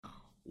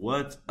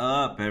What's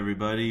up,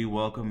 everybody?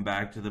 Welcome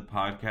back to the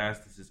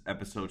podcast. This is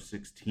episode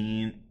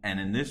 16, and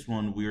in this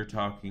one, we are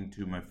talking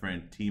to my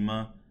friend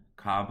Tima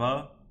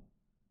Kaba,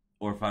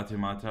 or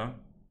Fatimata.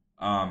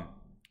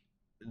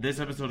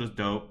 This episode is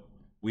dope.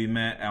 We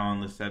met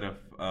on the set of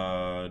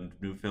a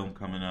new film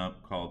coming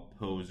up called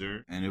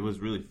Poser, and it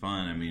was really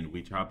fun. I mean,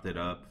 we chopped it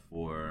up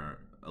for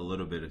a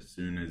little bit as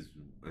soon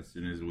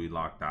as we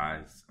locked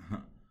eyes.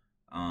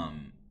 I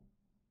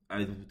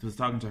was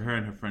talking to her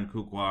and her friend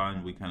Kukwa,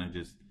 and we kind of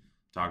just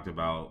talked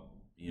about,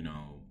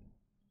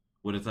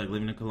 what it's like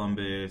living in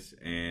Columbus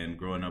and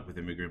growing up with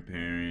immigrant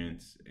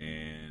parents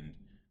and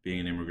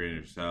being an immigrant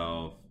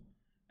yourself.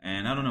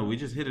 And I don't know, we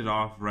just hit it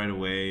off right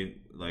away.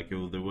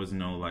 There was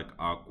no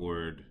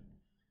awkward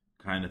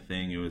kind of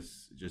thing. It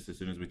was just as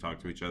soon as we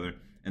talked to each other.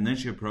 And then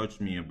she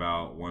approached me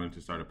about wanting to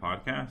start a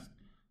podcast.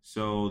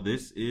 So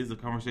this is a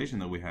conversation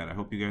that we had. I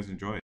hope you guys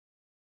enjoy it.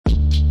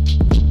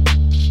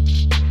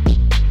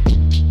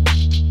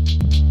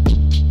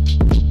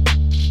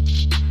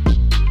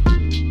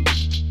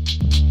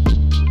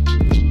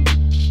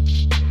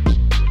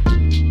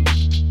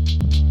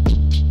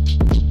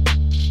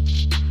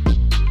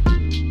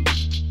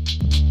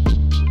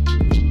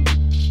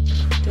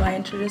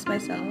 Introduce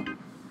myself.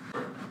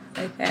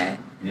 Okay.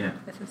 Yeah.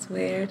 This is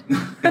weird.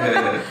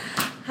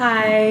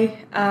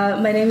 Hi,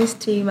 my name is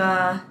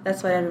Tima.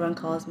 That's what everyone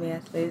calls me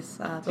at least.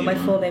 But my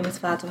full name is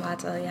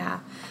Fatimata. Yeah.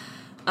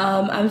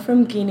 I'm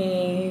from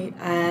Guinea.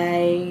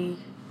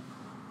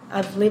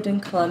 I've lived in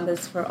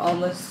Columbus for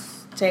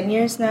almost 10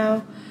 years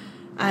now.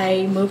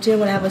 I moved here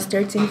when I was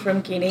 13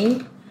 from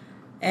Guinea.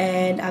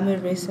 And I'm a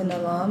recent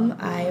alum.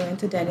 I went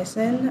to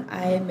Denison.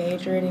 I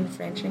majored in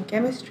French and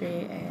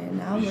chemistry, and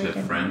now I'm working. You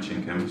said French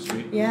and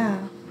chemistry?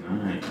 Yeah.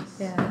 Nice.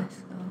 Yeah.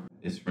 So.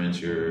 Is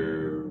French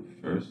your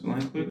first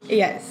language?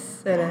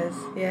 Yes, it is.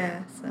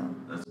 Yeah. So.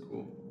 That's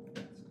cool.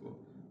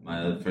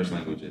 My first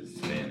language is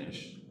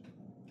Spanish.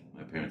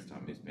 My parents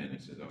taught me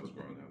Spanish as I was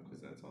growing up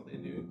because that's all they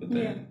knew. But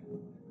then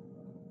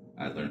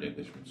I learned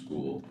English from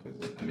school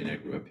because I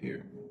grew up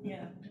here.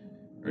 Yeah.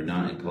 Or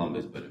not in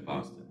Columbus, but in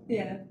Boston.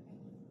 Yeah.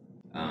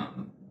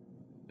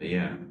 But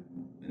yeah,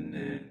 and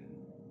then,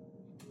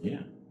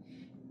 yeah.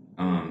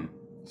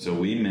 So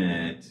we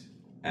met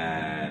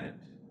at,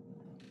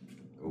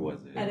 what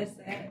was it? At a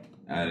set.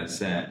 At a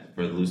set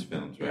for Loose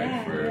Films, right?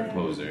 Yeah, for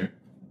Poser.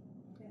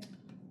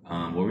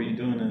 Yeah. What were you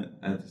doing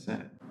at the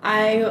set?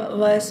 I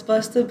was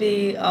supposed to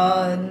be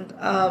on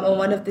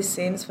one of the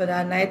scenes for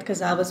that night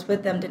because I was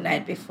with them the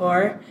night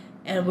before,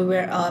 and we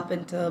were up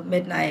until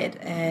midnight,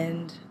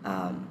 and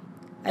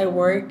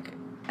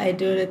I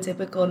do the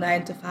typical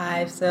 9 to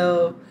 5,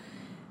 so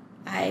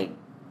I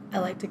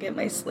like to get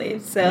my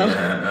sleep. So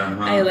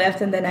I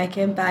left, and then I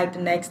came back the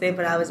next day,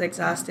 but I was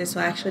exhausted, so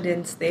I actually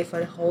didn't stay for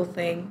the whole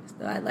thing.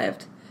 So I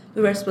left.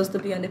 We were supposed to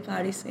be on the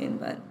party scene,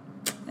 but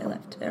I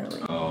left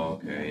early. Oh,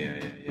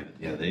 okay,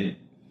 yeah.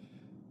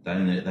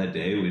 That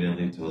day we didn't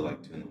leave till 2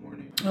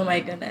 a.m. Oh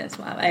my goodness!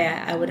 Wow,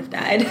 I would have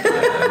died. Yeah,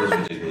 that was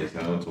ridiculous.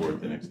 I went to work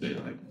the next day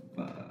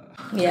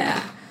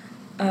Yeah.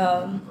 It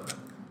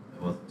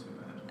wasn't too bad.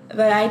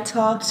 But I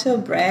talked to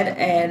Brett,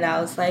 and I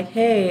was like,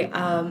 hey,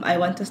 I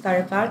want to start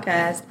a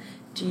podcast.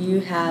 Do you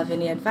have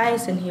any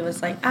advice? And he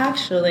was like,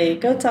 actually,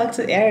 go talk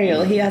to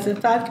Ariel. He has a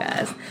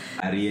podcast.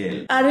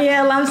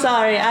 Ariel, I'm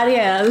sorry,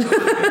 Ariel.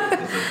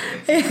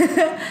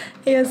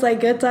 He was like,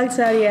 go talk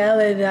to Ariel,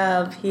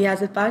 and he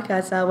has a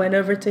podcast. So I went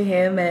over to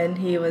him, and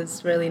he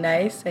was really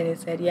nice. And he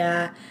said,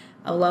 yeah,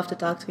 I would love to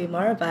talk to you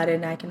more about it,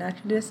 and I can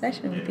actually do a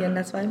session with you, and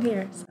that's why I'm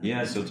here. So.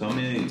 Yeah, so tell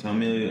me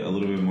a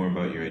little bit more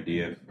about your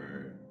idea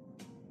for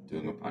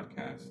doing a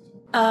podcast.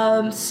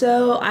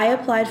 So I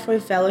applied for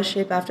a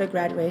fellowship after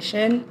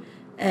graduation,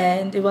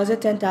 and it was a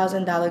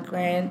 $10,000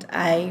 grant.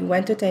 I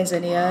went to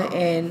Tanzania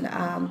in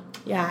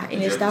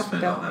East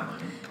Africa.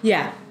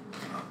 Yeah.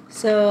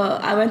 So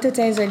I went to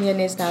Tanzania in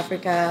East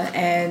Africa,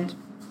 and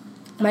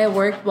my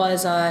work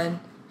was on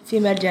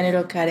female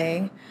genital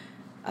cutting.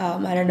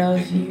 I don't know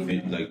if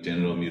you... Like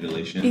genital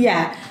mutilation?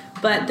 Yeah,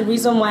 but the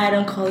reason why I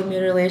don't call it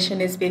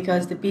mutilation is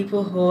because the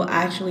people who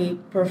actually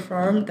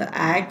perform the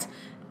act,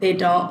 they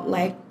don't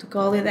like to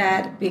call it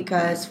that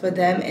because for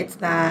them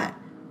it's not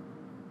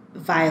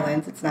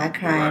violence, it's not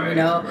crime,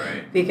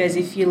 Right. Because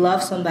if you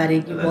love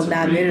somebody, you will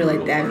not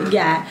mutilate them. Word.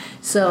 Yeah,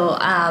 so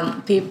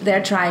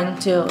they're trying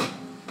to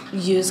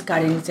use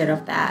cutting instead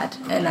of that,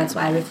 and that's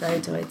why I refer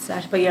to it as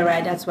such. But you're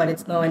right, that's what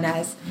it's known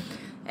as.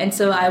 And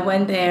so I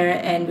went there,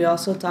 and we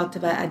also talked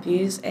about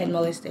abuse and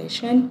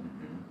molestation.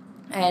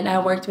 And I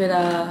worked with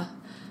a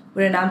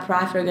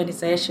nonprofit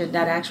organization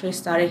that actually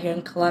started here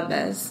in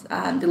Columbus.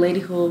 The lady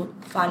who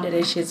founded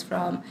it, she's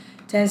from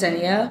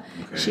Tanzania.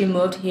 Okay. She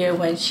moved here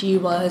when she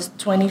was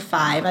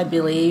 25, I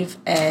believe,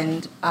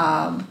 and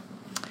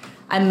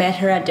I met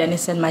her at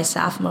Denison my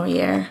sophomore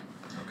year.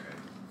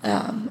 Okay.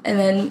 And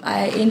then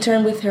I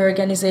interned with her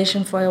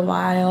organization for a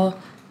while.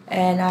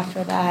 And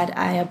after that,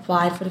 I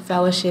applied for the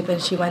fellowship, and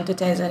she went to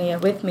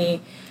Tanzania with me.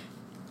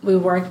 We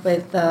worked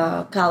with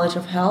the College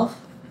of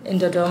Health in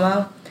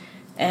Dodoma,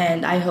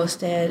 and I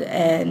hosted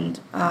and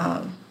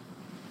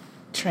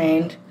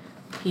trained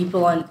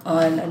people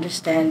on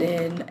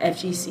understanding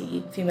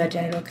FGC, female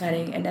genital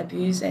cutting and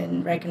abuse,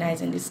 and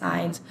recognizing the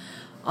signs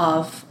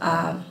of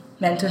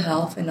mental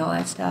health and all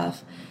that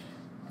stuff.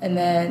 And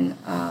then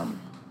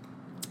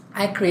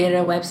I created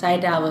a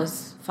website that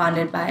was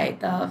funded by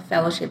the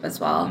fellowship as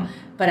well,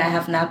 but I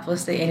have not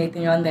posted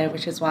anything on there,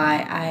 which is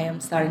why I am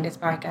starting this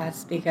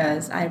podcast,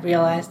 because I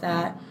realized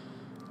that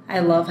I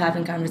love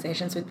having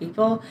conversations with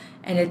people,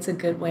 and it's a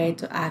good way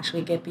to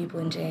actually get people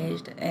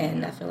engaged,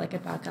 and I feel like a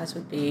podcast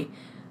would be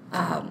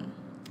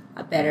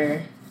a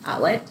better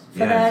outlet for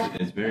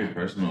that. It's very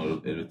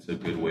personal. It's a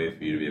good way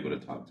for you to be able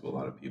to talk to a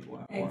lot of people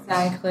at once.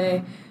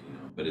 Exactly.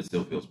 But it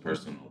still feels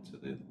personal to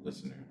the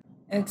listener.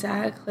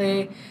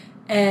 Exactly.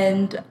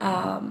 And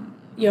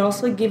you're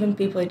also giving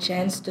people a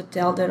chance to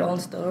tell their own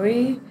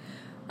story.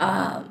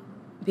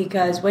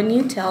 Because when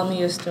you tell me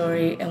your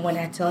story and when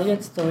I tell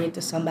your story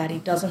to somebody,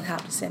 it doesn't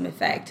have the same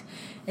effect.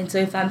 And so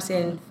if I'm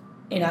sitting,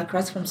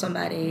 across from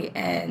somebody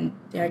and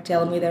they're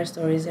telling me their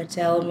stories, they're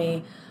telling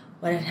me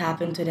what had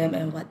happened to them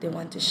and what they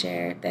want to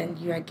share, then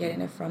you are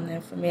getting it from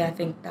them. For me, I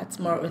think that's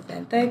more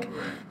authentic,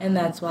 and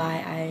that's why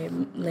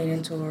I'm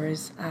leaning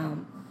towards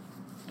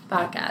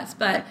podcasts.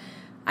 But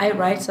I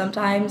write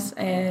sometimes,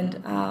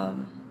 and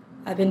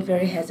I've been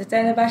very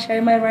hesitant about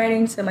sharing my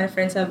writing, so my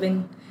friends have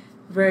been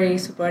very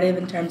supportive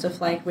in terms of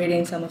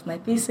reading some of my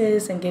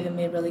pieces and giving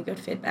me really good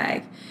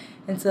feedback.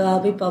 And so I'll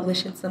be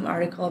publishing some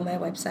article on my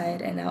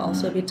website, and I'll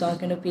also be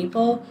talking to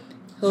people.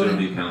 So it'll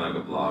be kind of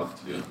like a blog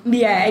too.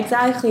 Yeah,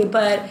 exactly.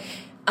 But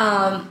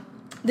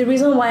the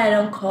reason why I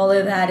don't call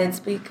it that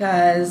is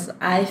because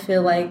I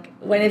feel like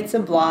when it's a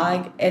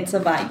blog, it's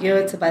about you,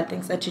 it's about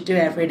things that you do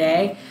every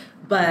day.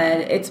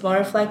 But it's more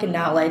of an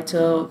outlet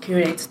to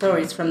curate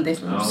stories from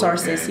different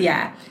sources. Okay.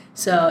 Yeah.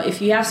 So if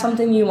you have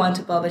something you want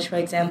to publish, for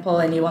example,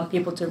 and you want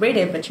people to read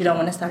it, but you don't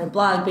want to start a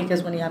blog,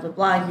 because when you have a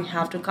blog, you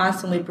have to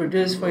constantly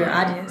produce for your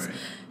audience. Right.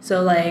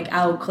 So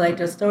I'll collect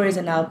those stories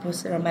and I'll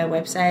post it on my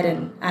website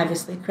and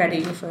obviously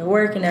credit you for your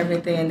work and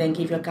everything, and then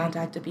give your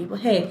contact to people.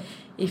 Hey,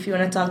 if you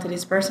want to talk to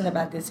this person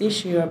about this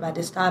issue or about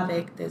this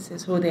topic, this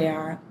is who they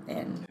are.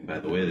 And by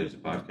the way, there's a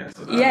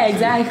podcast about Yeah,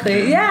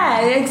 exactly.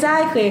 Yeah,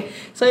 exactly.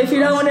 So if you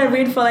don't want to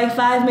read for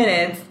 5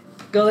 minutes,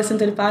 go listen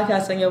to the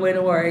podcast on your way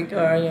to work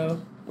or your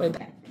way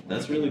back.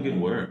 That's really good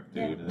work,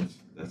 dude.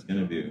 That's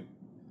gonna be.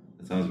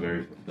 That sounds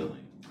very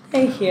fulfilling.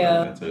 Thank you.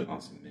 That's an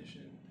awesome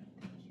mission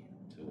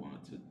to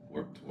want to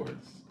work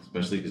towards,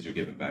 especially because you're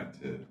giving back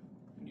to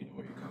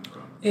where you come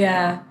from.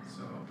 Yeah.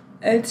 So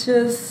it's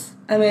just,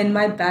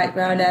 my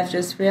background. I've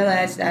just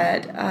realized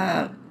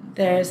that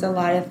there's a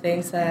lot of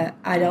things that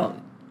I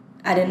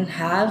didn't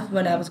have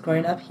when I was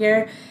growing up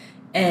here,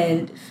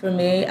 and for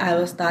me, I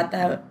was thought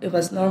that it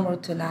was normal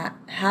to not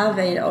have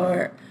it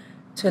or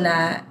to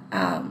not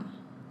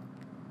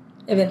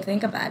even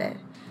think about it.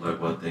 Like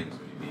what things?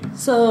 What do you mean?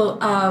 So,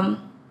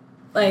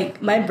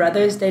 my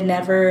brothers, they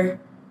never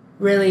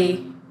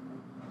really,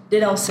 they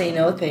don't say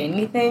no to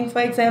anything,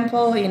 for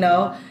example,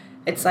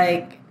 It's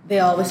they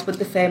always put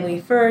the family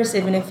first,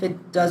 even if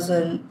it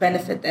doesn't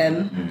benefit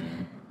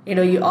them.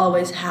 Mm-hmm. You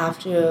always have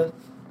to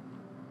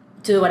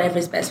do whatever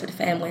is best for the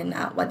family and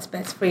not what's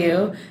best for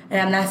you.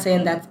 And I'm not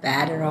saying that's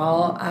bad at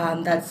all.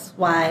 That's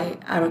why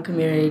our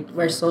community,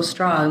 we're so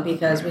strong,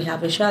 because we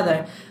have each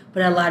other.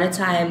 But a lot of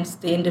times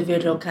the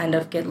individual kind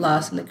of get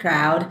lost in the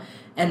crowd,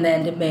 and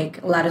then they make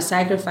a lot of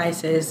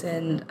sacrifices,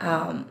 and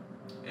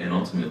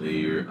ultimately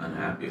you're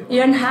unhappy.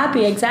 You're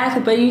unhappy,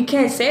 exactly. But you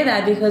can't say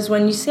that, because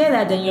when you say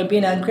that, then you're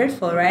being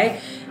ungrateful, right?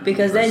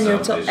 Because then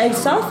you're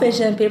selfish,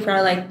 and people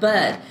are like,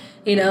 but,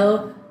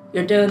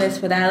 you're doing this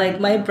for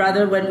that. My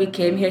brother, when we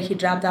came here, he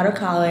dropped out of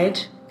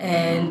college,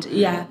 and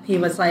he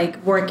was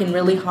working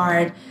really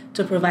hard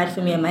to provide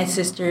for me and my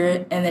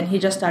sister, and then he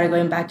just started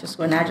going back to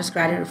school, and I just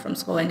graduated from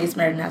school, and he's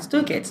married and has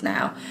 2 kids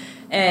now,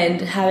 and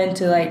having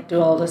to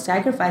do all those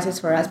sacrifices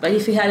for us. But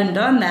if he hadn't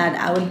done that,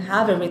 I wouldn't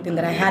have everything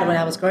that I had when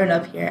I was growing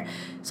up here.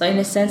 So in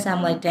a sense,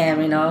 I'm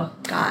damn,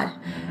 God.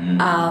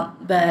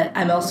 Mm-hmm. But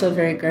I'm also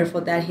very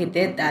grateful that he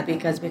did that,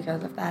 because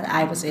of that,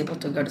 I was able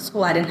to go to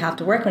school. I didn't have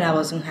to work when I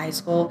was in high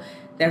school.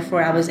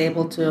 Therefore, I was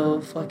able to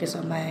focus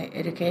on my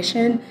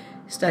education,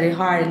 study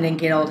hard, and then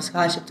get all the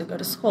scholarship to go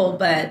to school.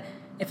 But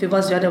if it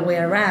was the other way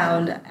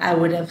around, I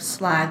would have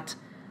slacked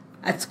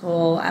at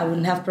school. I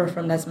wouldn't have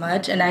performed as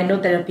much. And I know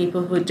there are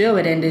people who do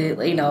it, and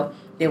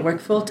they work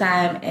full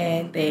time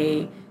and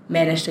they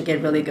manage to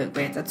get really good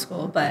grades at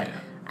school. But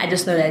I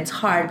just know that it's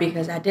hard,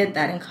 because I did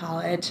that in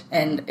college,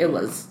 and it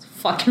was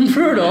fucking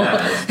brutal.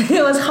 Yeah,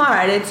 it was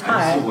hard. It's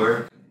hard.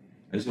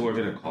 I used to work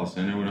at a call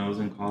center when I was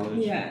in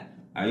college. Yeah.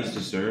 I used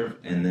to serve,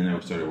 and then I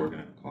started working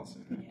at a call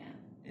center. Yeah.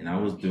 And I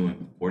was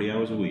doing 40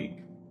 hours a week.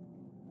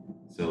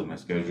 So my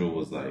schedule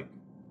was I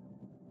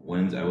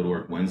would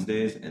work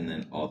Wednesdays and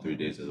then all 3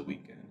 days of the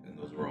weekend. And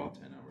those were all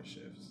 10-hour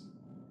shifts.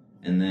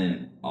 And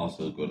then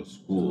also go to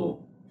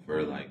school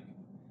for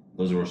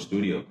those were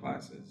studio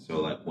classes.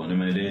 So one of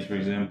my days, for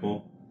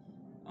example,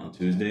 on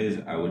Tuesdays,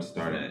 I would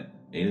start at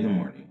 8 in the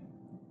morning.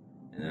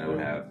 And then I would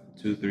have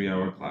 2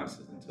 3-hour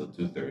classes until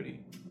 2:30.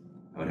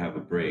 I would have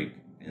a break.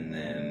 And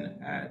then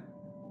at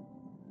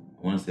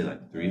I want to say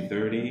like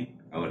 3:30,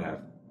 I would have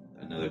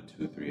another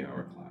 2 3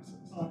 hour classes.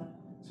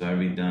 So I'd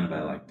be done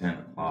by like 10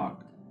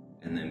 o'clock,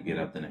 and then get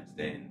up the next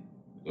day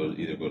and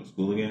either go to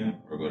school again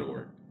or go to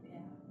work.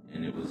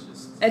 And it was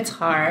just... It's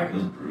hard. It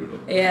was brutal.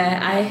 Yeah,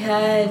 I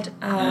had...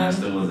 and I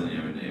still wasn't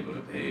even able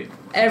to pay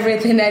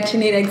everything that you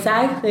need,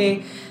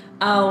 exactly.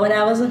 When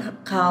I was in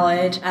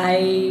college,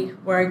 I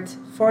worked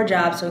 4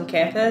 jobs on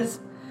campus.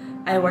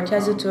 I worked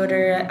as a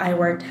tutor, I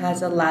worked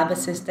as a lab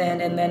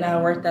assistant, and then I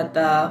worked at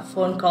the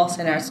phone call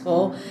center at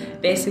school.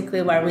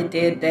 Basically, what we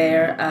did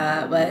there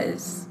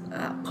was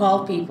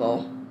call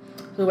people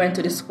who went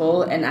to the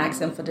school and asked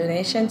them for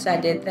donations. I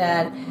did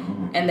that.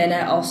 And then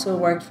I also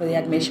worked for the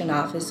admission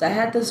office. So I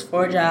had those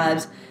 4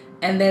 jobs.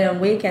 And then on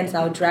weekends,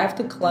 I would drive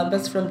to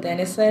Columbus from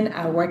Denison.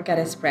 I work at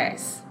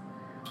Express.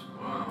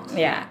 Wow.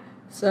 Yeah.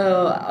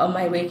 So on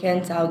my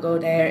weekends, I'll go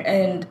there.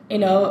 And, you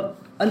know,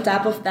 on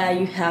top of that,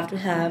 you have to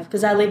have,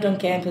 because I lived on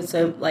campus,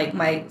 so like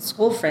my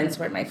school friends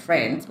were my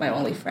friends, my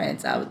only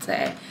friends, I would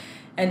say.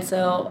 And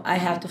so I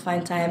have to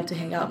find time to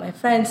hang out with my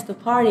friends, to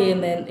party,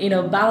 and then, you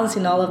know,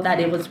 balancing all of that,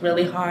 it was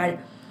really hard.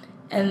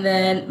 And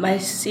then my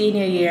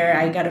senior year,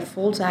 I got a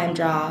full-time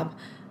job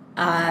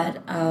at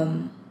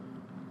home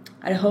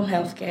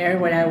health care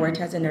where I worked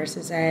as a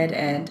nurse's aide,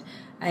 and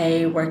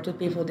I worked with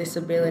people with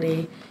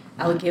disability.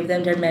 I would give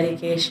them their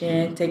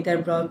medication, take their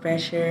blood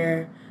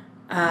pressure.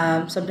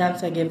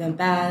 Sometimes I give them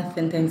bath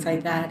and things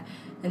like that.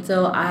 And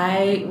so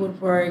I would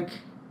work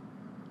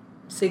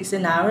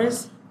 16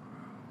 hours.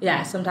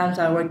 Yeah, sometimes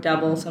I work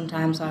double,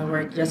 sometimes I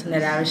work just an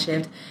 8-hour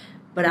shift.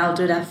 But I'll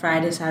do that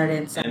Friday, Saturday,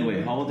 and Sunday. And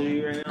wait, how old are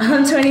you right now?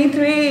 I'm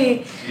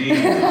 23.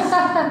 Jesus.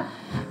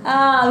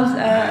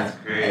 That's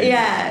crazy.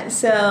 Yeah,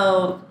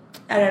 so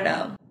I don't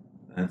know.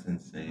 That's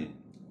insane.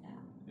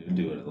 You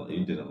do it a lot.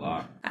 You did a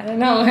lot. I don't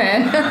know,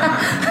 man.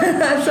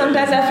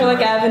 Sometimes I feel like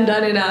I haven't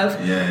done enough.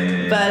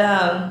 Yeah.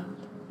 But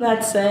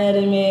that said,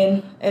 I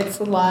mean, it's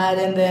a lot.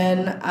 And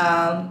then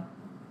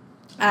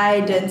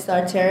I didn't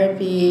start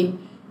therapy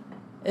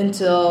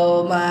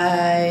until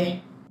my...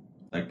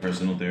 Like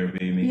personal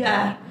therapy, you mean?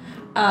 Yeah.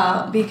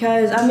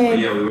 Because, I mean...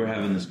 Yeah, we were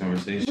having this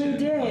conversation we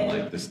did. on,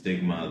 like, the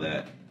stigma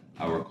that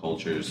our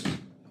cultures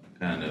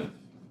kind of...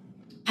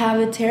 have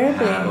a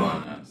therapy. Have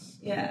on us.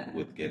 Yeah.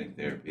 With getting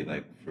therapy.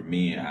 Like, for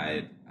me,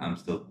 I'm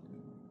still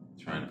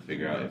trying to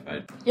figure out if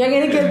I... You're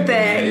gonna get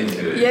there.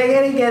 You're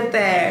gonna get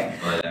there.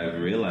 But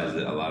I've realized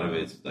that a lot of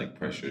it's, like,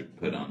 pressure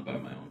put on by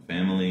my own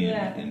family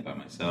and by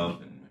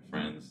myself and my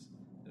friends.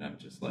 And I'm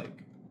just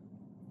like...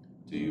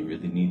 Do you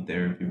really need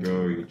therapy,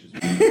 bro, or you just...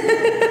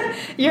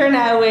 You're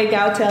not awake,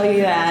 I'll tell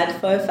you that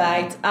for a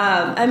fact.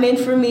 I mean,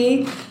 for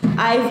me,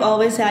 I've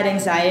always had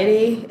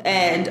anxiety,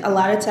 and a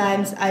lot of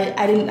times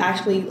I didn't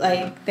actually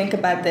like think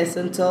about this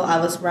until I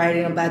was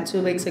writing about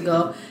 2 weeks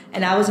ago,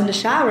 and I was in the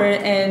shower,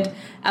 and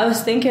I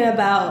was thinking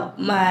about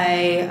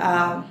my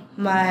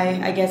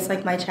I guess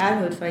like my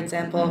childhood, for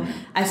example.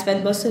 I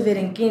spent most of it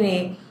in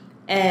Guinea,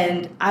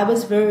 and I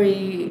was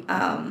very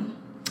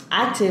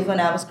active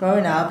when I was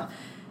growing up.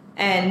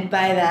 And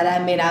by that,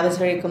 I mean I was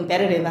very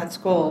competitive at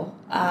school.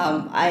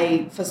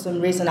 For some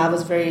reason, I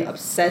was very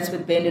obsessed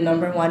with being the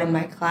number 1 in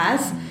my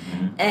class.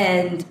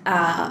 And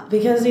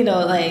because, you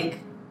know, like,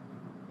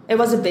 it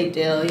was a big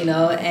deal, you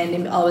know, and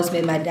it always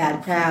made my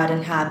dad proud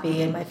and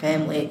happy and my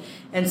family.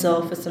 And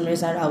so for some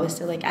reason, I always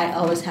feel like I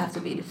always have to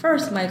be the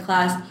first in my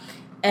class.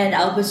 And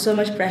I would put so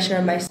much pressure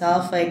on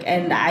myself, like,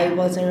 and I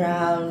was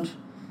around...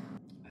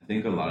 I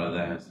think a lot of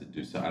that has to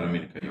do... So I don't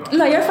mean to cut you off.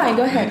 No, you're fine.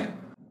 Go ahead.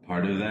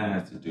 Part of that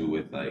has to do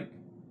with like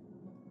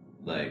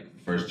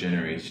first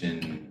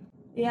generation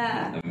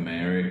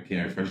American,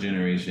 or first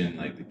generation,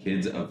 like the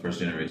kids of first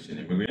generation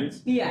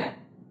immigrants. Yeah.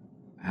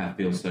 I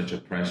feel such a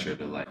pressure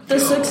to like to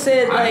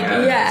succeed, like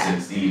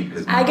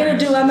I gotta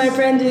do what my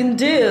friend didn't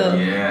do.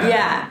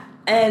 Yeah.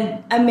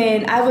 And I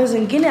mean, I was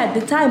in Guinea at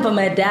the time, but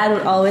my dad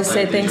would always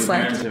say things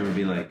like, parents ever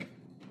be like,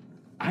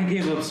 I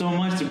gave up so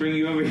much to bring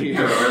you over here.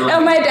 Like,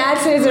 and my dad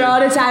says it all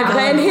the time.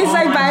 And he's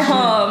like back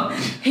home.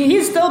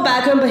 He's still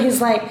back home, but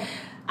he's like,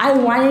 I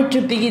wanted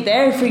to be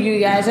there for you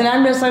guys. And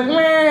I'm just like,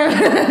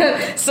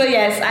 meh. So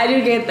yes, I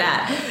do get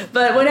that.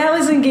 But when I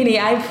was in Guinea,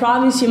 I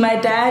promise you, my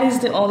dad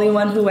is the only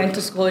one who went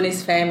to school in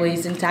his family,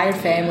 his entire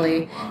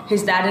family.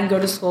 His dad didn't go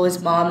to school,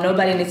 his mom,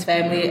 nobody in his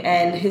family.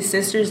 And his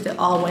sisters, they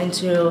all went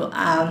to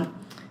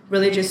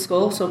religious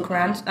schools, so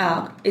Quran,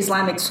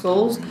 Islamic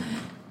schools.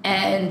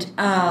 And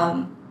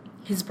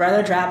his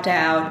brother dropped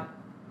out,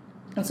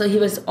 and so he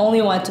was the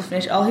only one to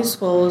finish all his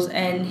schools,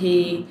 and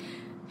he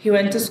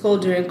went to school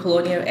during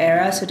colonial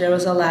era, so there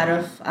was a lot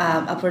of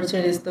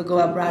opportunities to go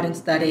abroad and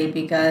study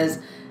because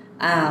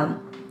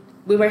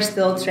we were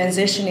still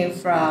transitioning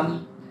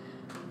from,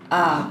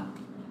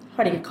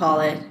 what do you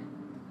call it?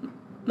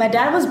 My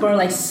dad was born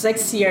like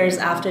 6 years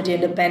after the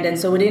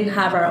independence, so we didn't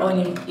have our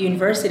own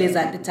universities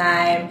at the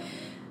time.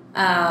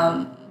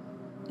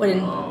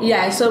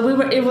 So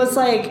it was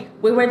like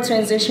we were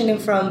transitioning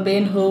from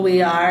being who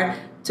we are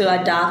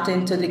to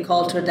adapting to the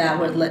culture that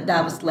was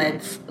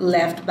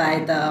left by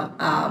the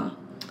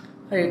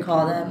what do you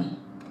call them?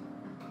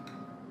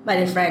 But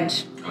in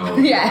French. Oh,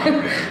 Yeah.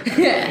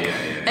 okay.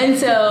 Yeah. And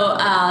so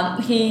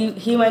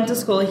he went to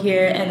school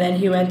here, and then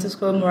he went to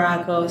school in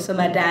Morocco. So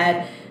my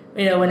dad,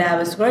 when I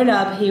was growing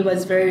up, he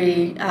was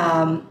very,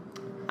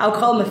 I'll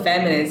call him a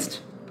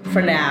feminist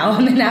for now,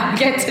 and then I'll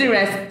get to the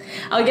rest.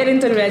 I'll get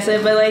into the rest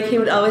of it, but like he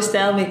would always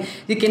tell me,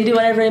 you can do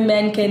whatever a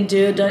man can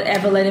do. Don't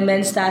ever let a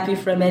man stop you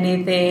from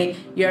anything.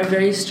 You're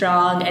very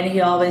strong. And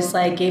he always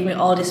like gave me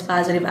all these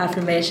positive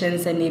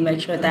affirmations, and he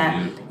made sure that,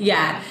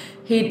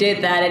 he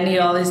did that. And he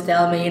always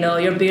tell me,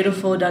 you're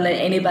beautiful. Don't let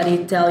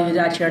anybody tell you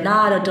that you're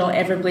not, or don't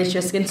ever bleach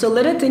your skin. So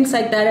little things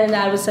like that. And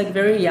I was like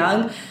very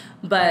young,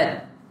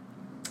 but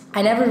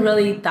I never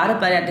really thought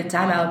about it at the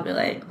time. I would be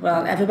like,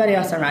 well, everybody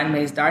else around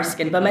me is dark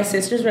skinned, but my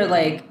sisters were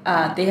like,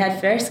 they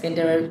had fair skin.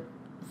 They were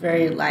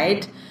very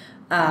light.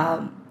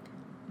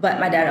 But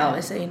my dad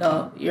always said,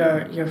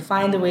 you're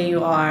fine the way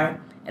you are.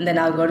 And then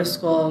I'll go to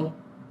school,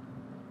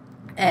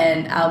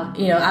 and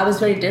I was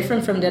very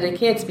different from the other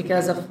kids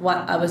because of what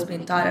I was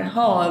being taught at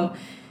home.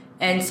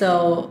 And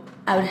so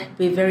I would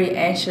be very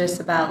anxious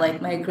about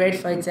like my grade,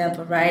 for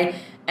example, right?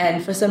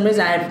 And for some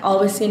reason, I've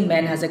always seen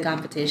men as a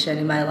competition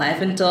in my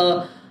life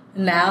until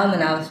now. And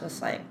then I was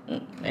just like,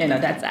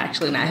 that's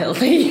actually not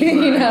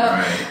healthy,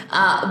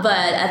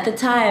 But at the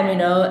time,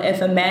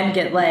 if a man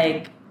get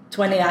like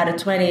 20 out of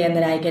 20 and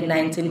then I get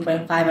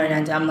 19.5 or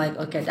 19, I'm like,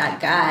 okay, that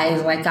guy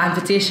is like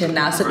competition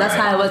now. So that's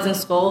how I was in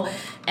school.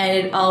 And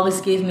it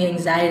always gave me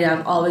anxiety.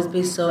 I've always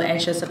been so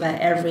anxious about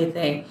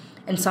everything.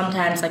 And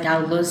sometimes like I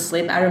would lose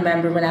sleep. I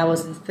remember when I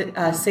was in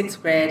 6th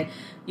grade,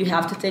 you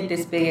have to take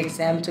this big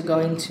exam to go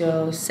into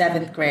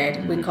 7th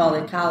grade. We call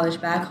it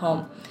college back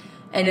home.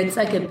 And it's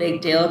like a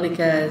big deal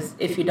because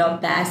if you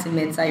don't pass, it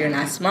means that you're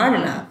not smart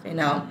enough,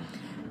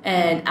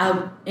 And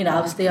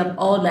I would stay up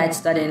all night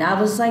studying. I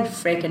was like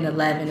freaking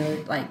 11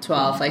 or like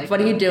 12. Like,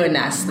 what are you doing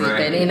not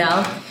sleeping,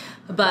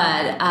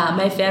 But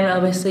my family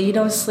always say, you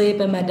don't sleep.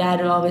 And my dad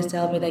would always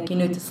tell me, like, you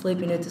need to sleep,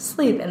 you need to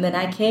sleep. And then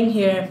I came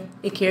here.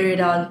 It carried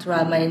on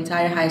throughout my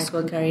entire high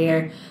school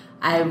career.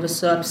 I was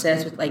so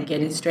obsessed with, like,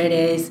 getting straight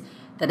A's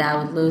that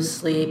I would lose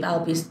sleep. I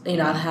would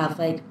be, I'd have,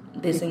 like,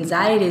 these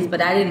anxieties,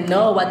 but I didn't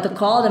know what to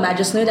call them. I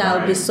just knew that I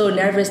would be so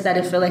nervous that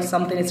I feel like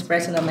something is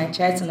pressing on my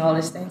chest and all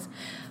these things.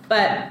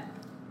 But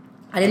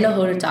I didn't know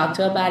who to talk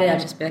to about it.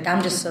 I'd just be like,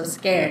 I'm just so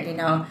scared,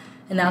 And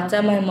I'll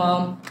tell my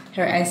mom,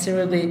 her answer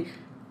would be,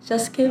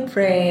 just keep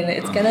praying,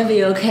 it's gonna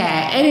be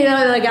okay.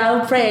 And like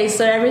I'll pray.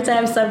 So every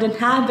time something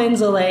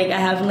happens or like I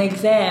have an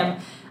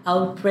exam,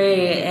 I'll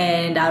pray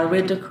and I'll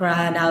read the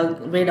Quran. I'll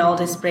read all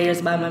these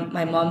prayers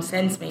my mom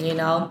sends me,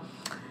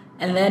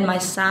 And then my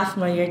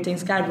sophomore year,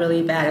 things got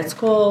really bad at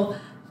school,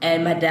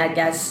 and my dad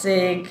got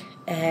sick,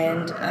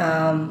 and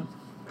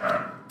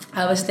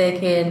I was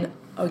taking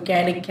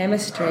organic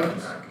chemistry.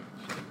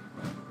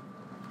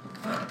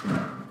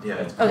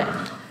 Okay.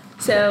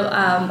 So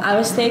I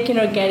was taking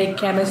organic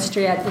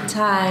chemistry at the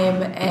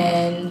time,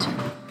 and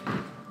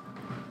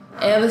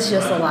it was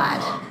just a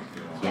lot.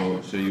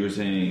 So you were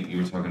saying, you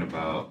were talking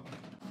about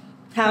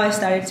how I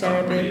started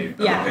therapy.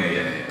 Yeah. Okay,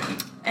 yeah.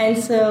 And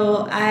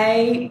so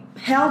I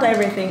held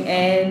everything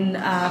in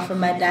from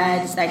my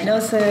dad's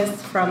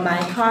diagnosis, from my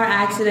car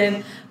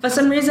accident. For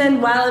some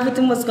reason, while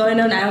everything was going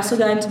on, I also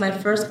got into my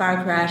first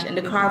car crash, and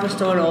the car was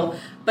total.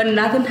 But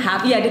nothing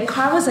happened. Yeah, the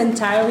car was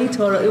entirely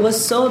total. It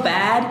was so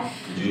bad.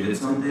 Did you hit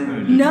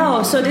something?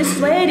 No. So this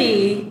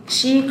lady,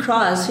 she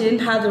crossed. She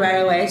didn't have the right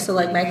of way. So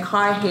like my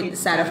car hit the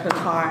side of her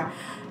car.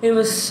 It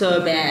was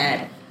so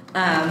bad.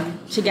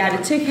 She got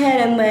a ticket,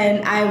 and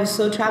then I was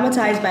so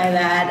traumatized by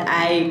that.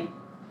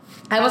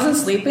 I wasn't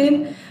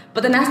sleeping,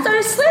 but then I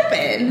started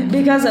slipping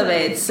because of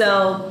it.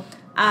 So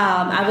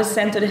I was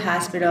sent to the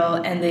hospital,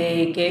 and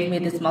they gave me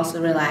this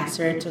muscle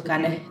relaxer to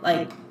kind of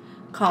like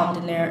calm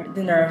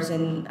the nerves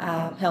and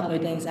help me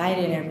with the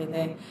anxiety and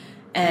everything.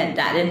 And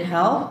that didn't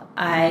help.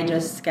 I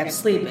just kept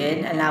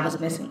sleeping, and I was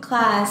missing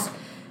class,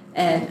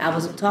 and I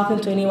wasn't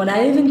talking to anyone. I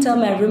didn't even tell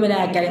my roommate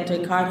that I got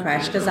into a car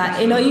crash because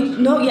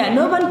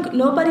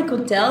nobody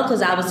could tell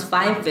because I was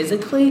fine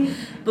physically,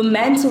 but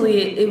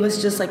mentally it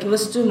was just like it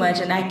was too much,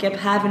 and I kept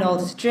having all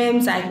these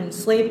dreams. I couldn't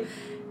sleep,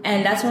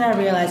 and that's when I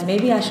realized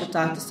maybe I should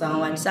talk to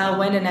someone. So I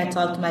went and I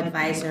talked to my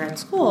advisor at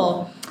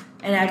school,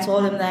 and I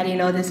told him that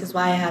this is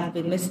why I have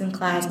been missing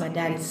class. My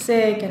dad is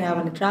sick, and I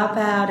want to drop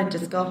out and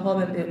just go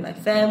home and be with my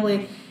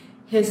family.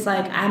 He's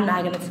like, I'm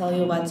not going to tell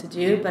you what to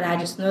do, but I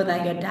just know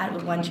that your dad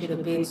would want you to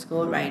be in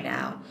school right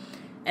now.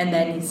 And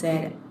then he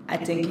said, I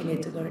think you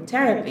need to go to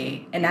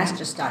therapy. And I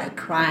just started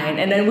crying.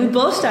 And then we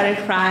both started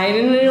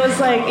crying. And it was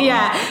like,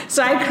 yeah.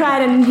 So I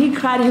cried, and he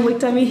cried. He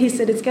looked at me. He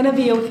said, it's going to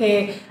be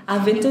okay.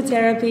 I've been to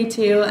therapy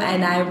too.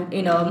 And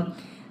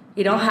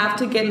you don't have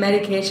to get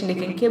medication. You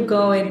can keep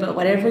going. But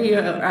whatever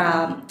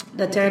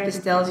the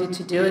therapist tells you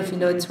to do, if you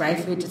know it's right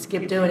for you, just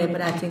keep doing it.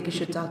 But I think you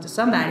should talk to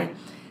somebody.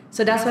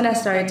 So that's when I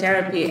started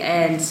therapy,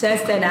 and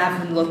since then I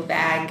haven't looked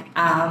back.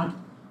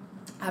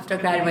 After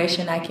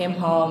graduation, I came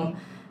home,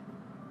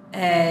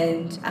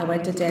 and I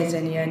went to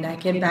Tanzania, and I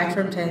came back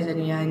from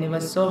Tanzania, and it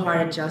was so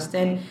hard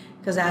adjusting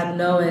because I had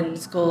known in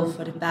school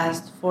for the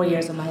past 4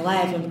 years of my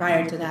life, and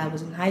prior to that I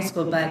was in high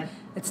school, but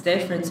it's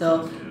different.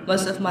 So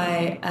most of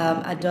my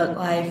adult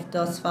life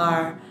thus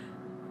far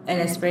and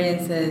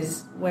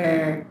experiences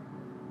were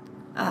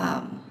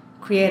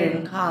created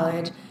in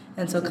college,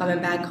 and so coming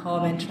back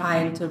home and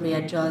trying to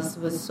readjust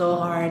was so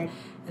hard.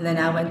 And then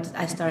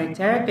I started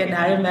therapy, and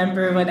I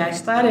remember when I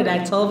started,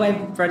 I told my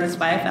brother's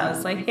wife, I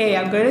was like, hey,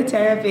 I'm going to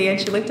therapy, and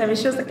she looked at me,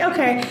 she was like,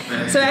 okay.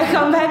 So I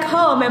come back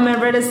home, and my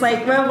brother's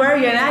like, where were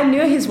you? And I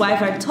knew his wife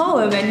had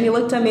told him, and he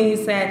looked at me,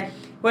 he said,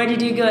 where did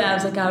you go? I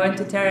was like, I went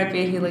to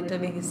therapy. He looked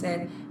at me, he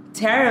said,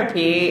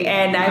 therapy?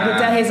 And I could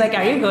tell he's like,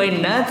 are you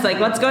going nuts? Like,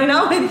 what's going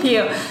on with you?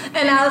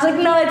 And I was like,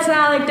 no, it's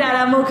not like that.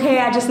 I'm okay.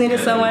 I just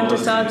needed someone to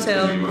talk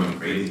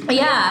to.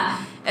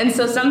 Yeah. And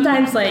so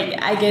sometimes, like,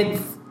 I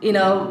get,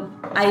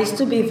 I used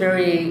to be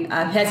very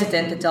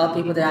hesitant to tell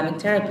people that I'm in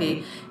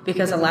therapy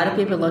because a lot of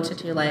people look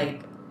at you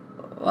like,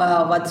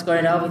 well, what's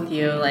going on with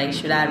you? Like,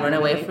 should I run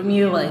away from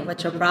you? Like,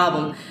 what's your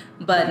problem?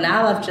 But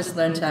now I've just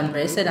learned to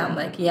embrace it. I'm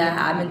like,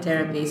 yeah, I'm in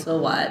therapy, so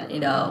what?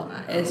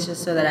 It's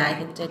just so that I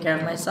can take care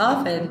of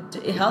myself, and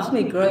it helps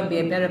me grow and be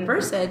a better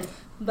person.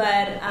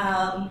 But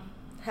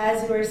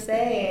as you were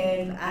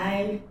saying,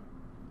 I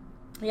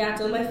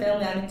told my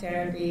family I'm in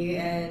therapy,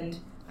 and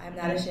I'm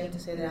not ashamed to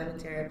say that I'm in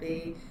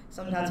therapy.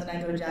 Sometimes when I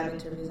go to job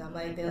interviews, they're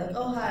like,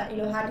 oh, how do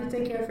you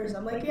take care of yourself?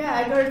 I'm like, yeah,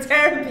 I go to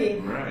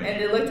therapy. Right.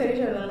 And they looked at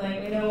each other, and I'm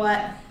like, you know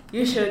what?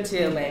 You should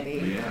too,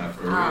 maybe. Yeah,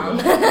 for real.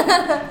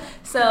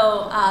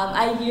 So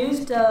I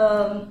used...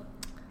 more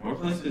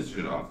places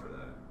should offer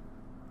that.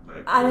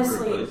 Like,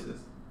 honestly,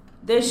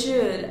 they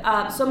should.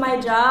 So my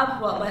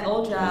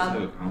old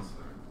job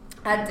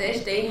at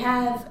Dish, they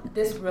have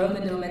this room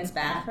in the women's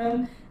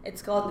bathroom.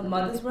 It's called the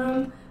mother's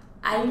room.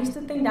 I used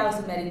to think that was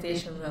a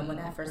meditation room when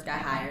I first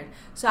got hired.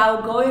 So I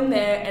would go in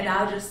there and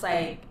I would just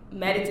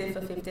meditate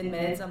for 15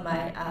 minutes on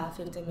my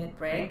 15-minute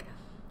break.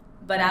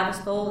 But I was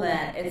told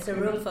that it's a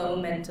room for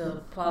women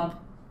to pump.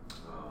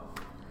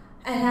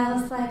 And I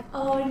was like,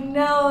 oh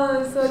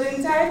no. So the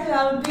entire time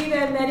I would be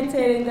there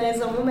meditating.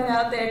 There's a woman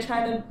out there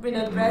trying to,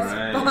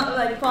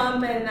 breast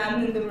pump, and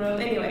I'm in the room.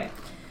 Anyway,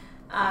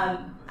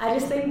 I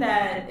just think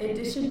that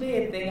it should be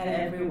a thing at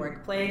every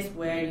workplace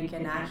where you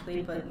can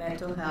actually put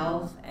mental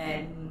health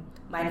and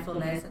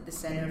mindfulness at the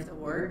center of the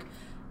work.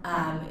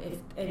 Even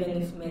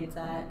if it means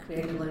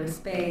creating a little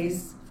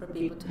space for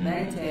people to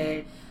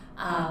meditate.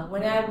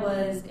 When I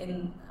was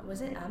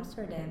it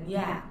Amsterdam?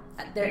 Yeah.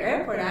 Their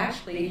airport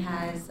actually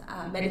has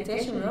a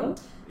meditation room.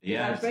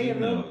 Yeah, I've seen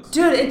those.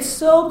 Dude, it's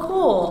so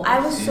cool. I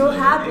was so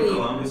happy.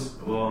 Columbus,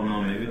 well,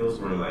 no, maybe those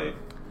were I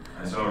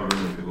saw a room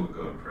where people could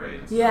go and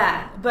pray.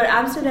 Yeah, but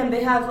Amsterdam,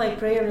 they have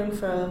prayer room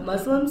for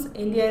Muslims,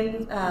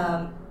 Indians,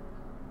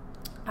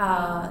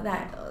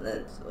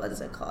 what is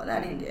it called?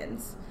 Not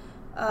Indians.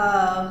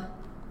 Oh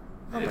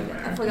my God,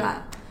 I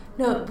forgot.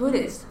 No,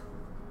 Buddhists.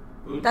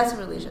 That's a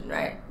religion,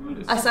 right?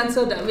 I sound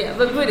so dumb, yeah.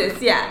 But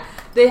Buddhists, yeah.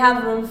 They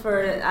have room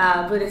for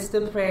Buddhists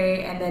to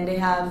pray, and then they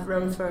have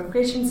room for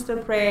Christians to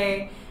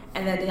pray,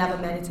 and then they have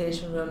a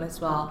meditation room as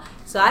well.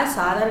 So I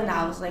saw that, and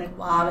I was like,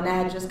 wow. And I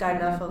had just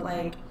gotten off of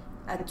a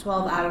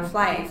 12-hour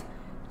flight.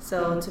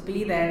 So to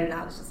be there, and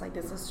I was just like,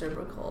 this is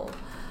super cool.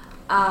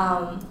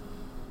 I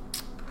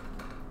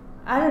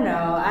don't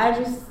know.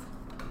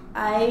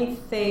 I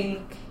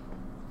think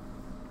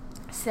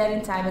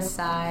setting time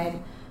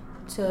aside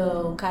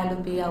to kind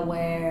of be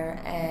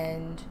aware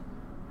and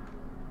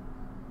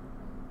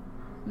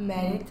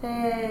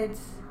meditate,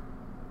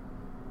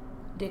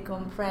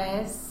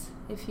 decompress,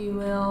 if you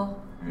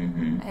will,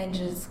 and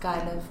just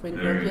kind of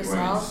regroup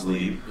yourself.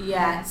 Sleep.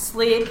 Yeah,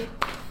 sleep.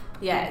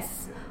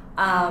 Yes.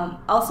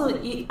 Also,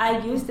 I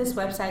use this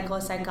website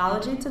called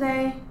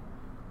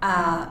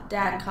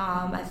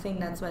psychologytoday.com. I think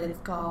that's what it's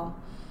called.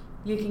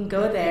 You can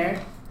go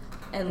there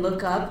and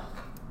look up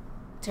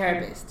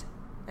therapist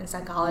and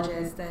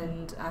psychologists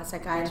and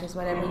psychiatrists,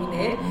 whatever you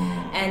need,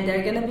 and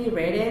they're gonna be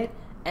rated,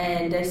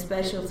 and their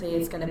specialty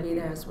is gonna be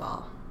there as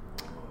well.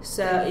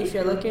 So if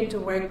you're looking to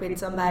work with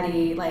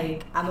somebody,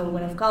 like I'm a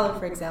woman of color,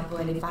 for example,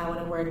 and if I want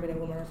to work with a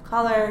woman of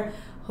color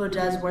who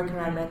does work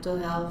around mental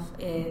health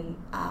in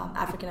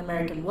African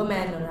American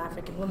women or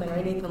African women or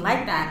anything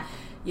like that,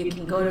 you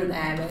can go to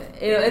them.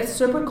 It's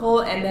super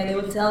cool, and then it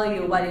will tell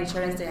you what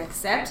insurance they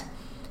accept.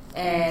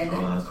 And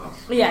that's awesome.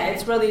 Yeah,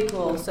 it's really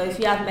cool. So if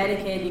you have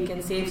Medicaid, you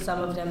can see if some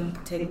of them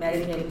take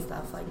Medicaid and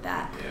stuff like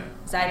that. Yeah.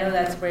 So I know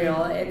that's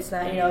real. It's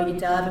not, you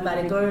tell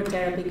everybody go to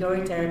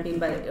therapy,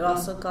 but it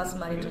also costs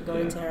money to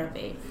go to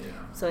therapy. Yeah.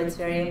 So it's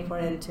very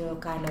important to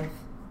kind of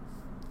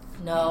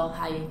know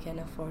how you can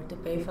afford to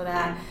pay for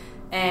that.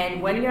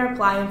 And when you're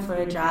applying for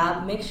a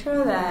job, make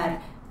sure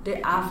that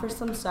they offer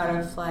some sort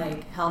of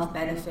health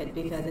benefit,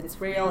 because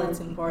it's real, it's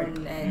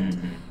important, and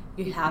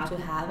you have to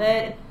have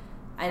it.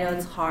 I know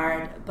it's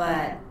hard,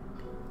 but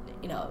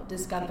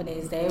these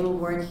companies, they will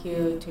work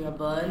you to your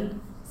bone.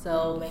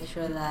 So make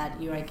sure that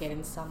you are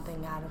getting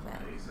something out of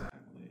it.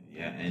 Exactly.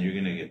 Yeah, and you're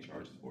gonna get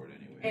charged for it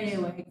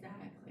anyway.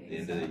 Exactly. At the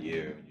end of the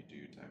year, when you do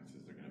your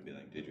taxes, they're gonna be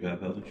like, "Did you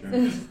have health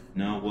insurance?"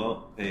 No.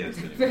 Well, pay us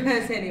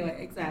anyway. Anyway,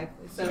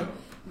 exactly. So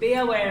be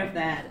aware of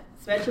that,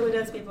 especially with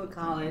those people in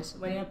college.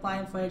 When you're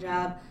applying for a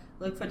job,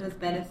 look for those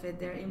benefits.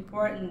 They're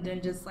important.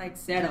 Don't just like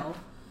settle.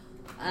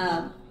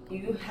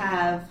 You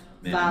have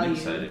value. I'm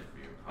excited for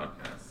your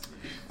podcast.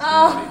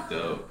 Oh,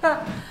 dope.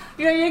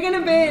 you're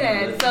gonna be in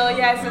it. So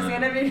yes, it's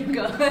gonna be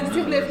good. It's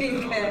gonna be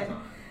good.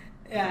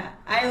 Yeah,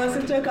 I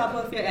listened to a couple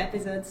of your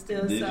episodes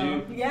too. Did so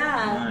you?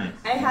 yeah,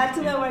 Nice. I had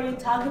to know what you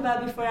talk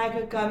about before I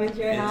could come into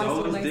your house. It's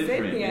always and,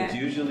 different. Sit here. It's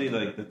usually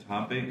like the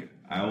topic.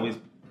 I always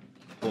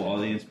pull all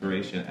the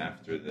inspiration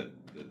after the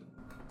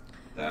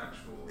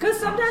actual. Because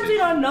sometimes you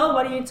don't know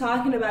what you're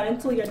talking about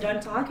until you're done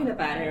talking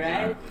about it,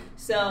 right? Exactly.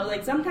 So,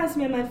 like, sometimes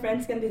me and my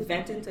friends can be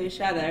venting to each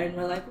other, and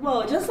we're like,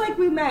 whoa, just like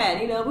we met,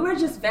 we were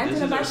just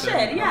venting about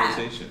shit, yeah.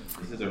 This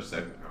is our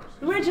second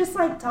conversation. We're just,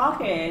 like,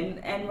 talking,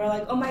 and we're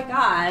like, oh my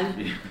god,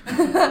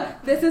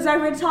 this is what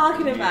we're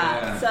talking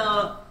about. Yeah.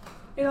 So,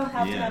 you don't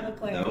have to have a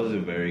plan. That was a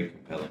very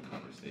compelling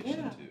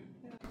conversation, too.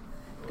 Yeah.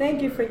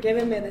 Thank you for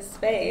giving me the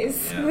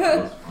space. Yeah,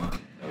 that was fun.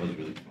 That was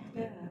really fun.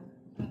 Yeah.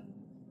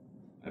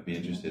 I'd be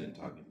interested in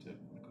talking to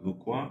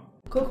Kukwa.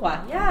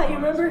 Kukwa. Yeah, you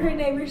remember her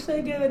name. You're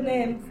so good with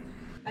names.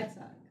 I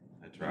suck.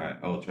 I tried.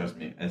 Oh, trust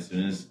me. As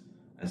soon as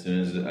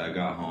I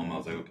got home, I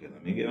was like, okay,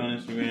 let me get on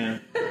Instagram.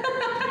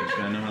 Make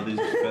sure I know how these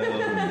are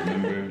spelled and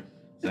remember.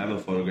 So I have a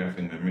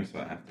photographic memory, so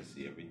I have to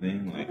see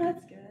everything. Like,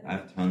 that's good. I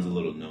have tons of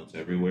little notes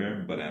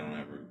everywhere, but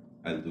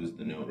I lose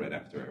the note right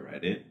after I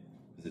write it.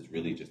 Because it's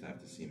really just I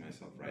have to see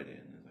myself write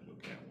it, and it's like,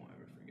 okay, I won't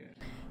ever forget.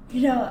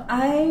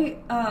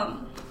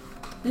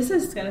 This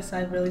is going to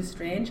sound really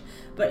strange,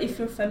 but if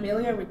you're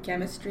familiar with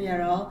chemistry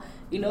at all,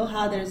 you know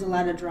how there's a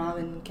lot of drama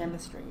in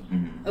chemistry.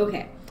 Mm-hmm.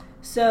 Okay,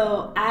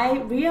 so I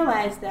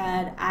realized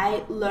that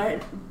I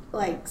learned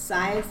like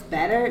science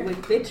better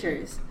with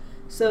pictures.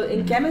 So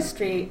in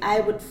chemistry, I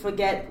would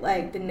forget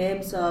like the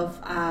names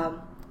of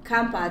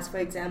compounds, for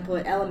example,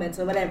 elements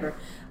or whatever.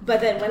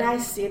 But then when I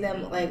see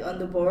them like on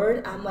the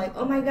board, I'm like,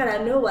 oh my god, I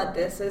know what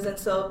this is. And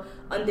so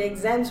on the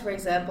exams, for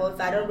example,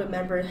 if I don't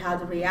remember how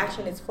the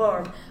reaction is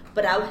formed,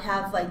 but I would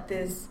have like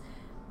this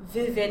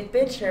vivid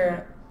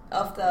picture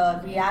of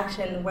the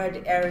reaction where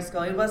the errors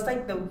go. It was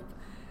like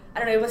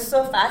it was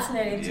so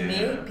fascinating to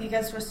me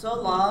because for so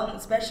long,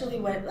 especially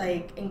when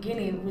like in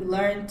Guinea, we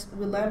learned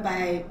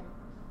by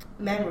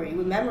memory.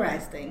 We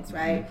memorize things,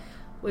 right?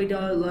 We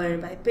don't learn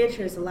by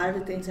pictures. A lot of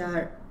the things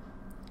are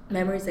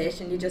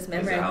memorization. You just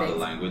memorize things. Is that how things. the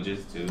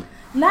languages too?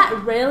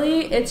 Not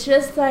really. It's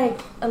just like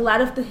a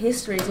lot of the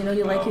histories.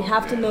 You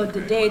have to know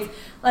the dates.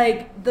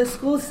 Like the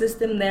school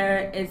system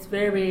there is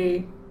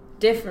very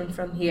different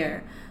from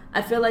here.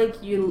 I feel like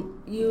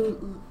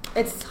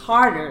it's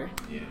harder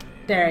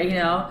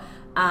there.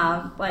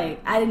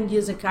 Like I didn't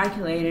use a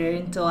calculator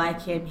until I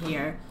came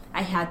here.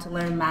 I had to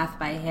learn math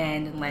by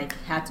hand and like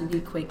had to be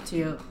quick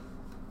to.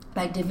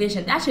 Like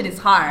division, that shit is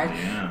hard.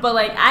 Yeah. But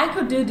like I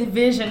could do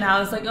division. I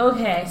was like,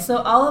 okay, so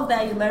all of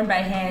that you learn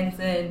by hands,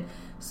 and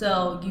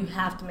so you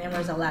have to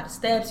memorize a lot of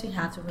steps. You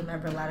have to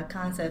remember a lot of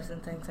concepts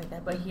and things like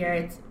that. But here,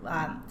 it's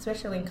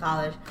especially in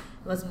college,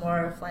 it was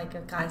more of like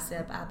a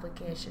concept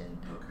application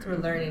through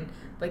learning.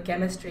 But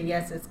chemistry,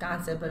 yes, it's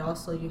concept, but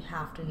also you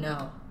have to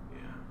know.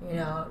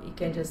 Yeah. You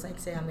can just like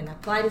say, I'm gonna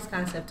apply this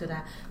concept to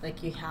that.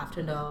 Like you have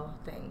to know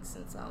things,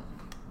 and so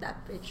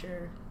that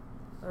picture.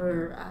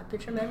 Or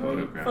picture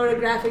memory?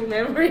 Photographic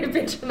memory,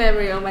 picture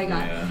memory, oh my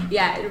god.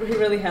 Yeah, it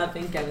really helped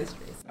in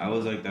chemistry. I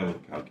was like that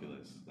with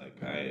calculus. Like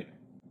I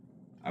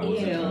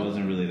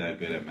wasn't really that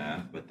good at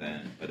math, but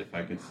if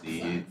I could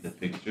see the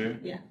picture,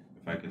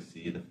 if I could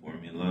see the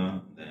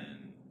formula,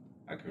 then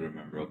I could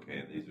remember,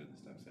 okay, these are the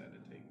steps I had to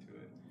take to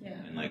it.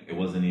 Yeah. And like it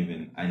wasn't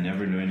even, I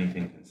never knew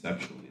anything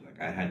conceptually.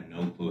 Like I had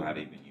no clue how to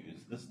even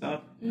use the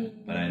stuff,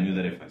 but I knew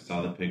that if I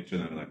saw the picture,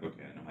 then I was like,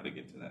 okay, I know how to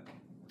get to that.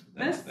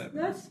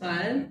 That's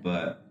fun.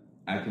 But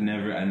I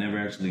never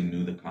actually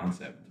knew the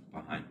concept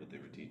behind what they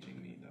were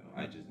teaching me,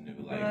 though. I just knew,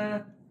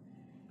 like...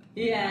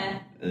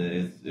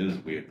 It was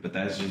weird. But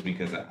that's just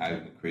because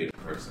I'm a creative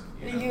person.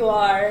 You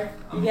are.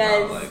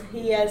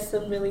 He has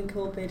some really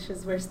cool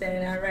pictures we're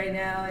standing at right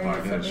now. And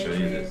I gotta show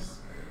you this.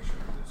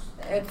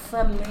 It's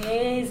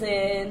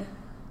amazing.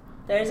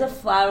 There's a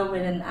flower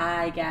with an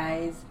eye,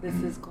 guys. This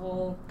is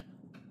cool.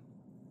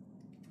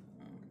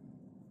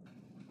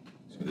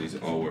 So these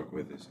all work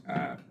with this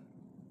app.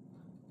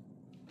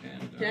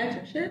 And, can I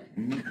touch it?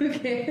 Mm-hmm.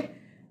 Okay.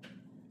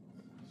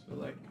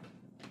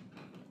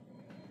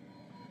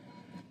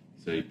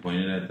 So you point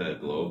it at the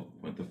globe.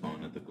 Point the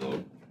phone at the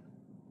globe.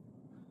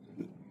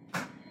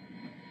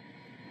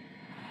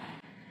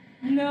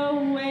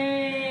 No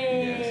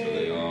way. Yeah. So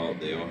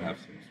they all have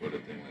some sort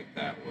of thing like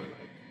that where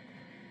like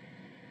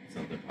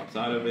something pops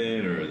out of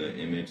it or the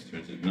image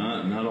turns it.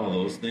 Not all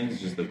those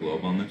things. Just the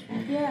globe on this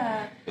one.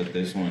 Yeah. But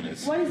this one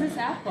is. What is this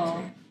app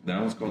called? That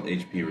one's called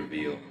HP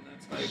Reveal, and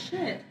that's like.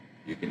 Shit.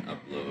 You can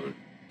upload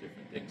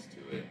different things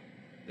to it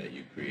that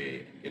you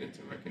create and get it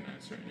to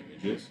recognize certain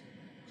images.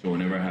 So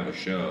whenever I have a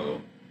show,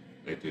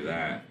 I do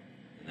that,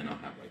 and then I'll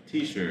have like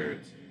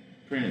T-shirts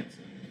and prints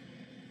and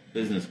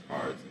business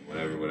cards and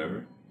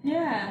whatever.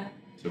 Yeah.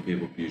 So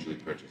people usually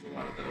purchase a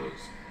lot of those.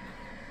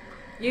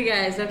 You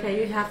guys, okay,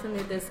 you have to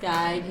meet this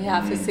guy. You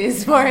have to see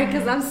his work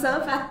because I'm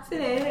so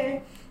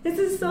fascinated. This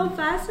is so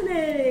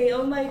fascinating.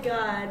 Oh my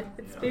god,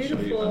 it's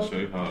beautiful. I'll show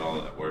you how all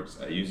that works.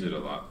 I use it a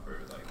lot for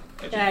like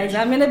education. Guys,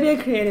 I'm gonna be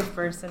a creative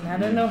person. I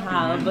don't know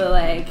how, but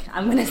like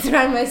I'm gonna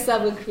surround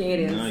myself with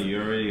creatives. No,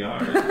 you already are.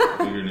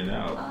 Figuring it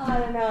out. Oh, I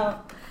don't know.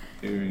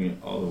 Figuring it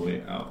all the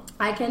way out.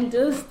 I can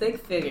do stick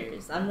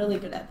figures. I'm really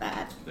good at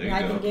that.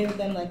 I can give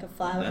them like a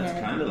flower That's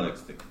head. kind of like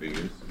stick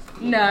figures.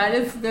 No,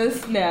 this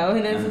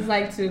is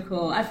like too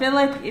cool. I feel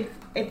like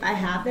if I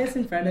have this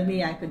in front of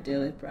me, I could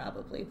do it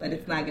probably, but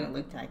it's not gonna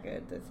look that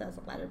good. This has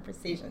a lot of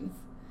precisions,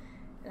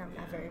 and I'm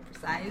not very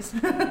precise.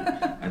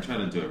 I try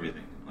to do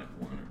everything in like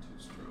 1 or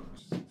 2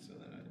 strokes so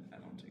that I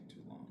don't take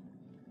too long.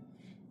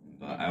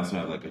 But I also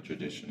have like a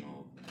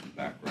traditional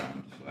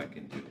background, so I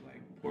can do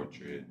like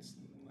portraits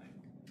and like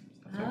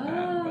stuff like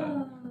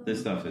that. But this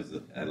stuff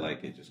I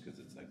like it just because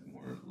it's like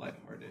more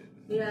lighthearted.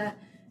 Yeah.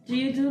 Do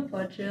you do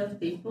portraits of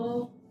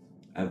people?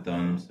 I've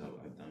done before.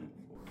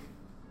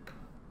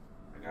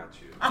 I got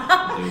you.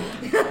 I'll do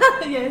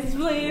one. Yes,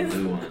 please.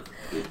 I'll do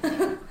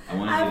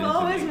one. I've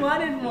always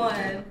wanted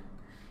one.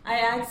 I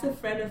asked a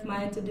friend of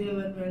mine to do it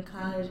when we were in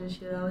college, and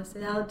she would always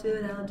say, I'll do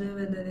it, and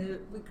then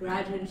we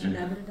graduated, and she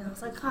never did it. I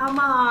was like, come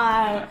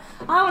on.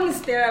 I want to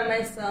stare at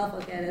myself.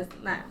 Okay, it's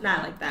not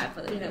like that,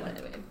 but you know what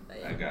I mean.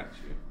 But, yeah. I got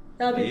you.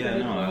 That would be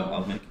pretty cool.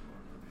 I'll make it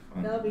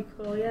one. That would be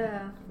cool,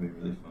 yeah. It'll be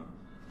really fun.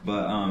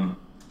 But,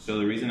 so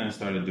the reason I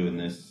started doing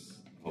this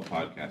whole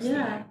podcast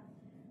thing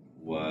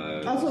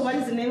was... Also, what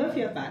is the name of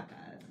your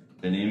podcast?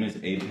 The name is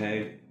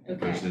APEG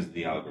versus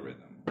the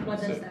algorithm. What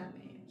does that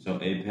mean? So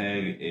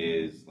APEG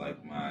is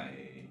like my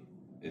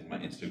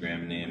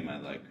Instagram name, my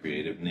like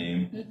creative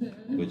name,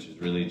 which is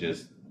really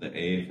just the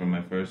A from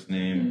my first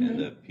name and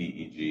the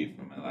PEG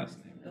from my last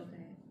name.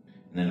 Okay.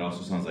 And then it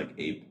also sounds like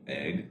ape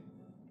egg,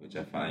 which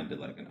I find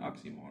like an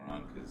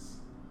oxymoron because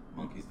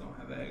monkeys don't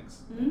have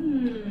eggs.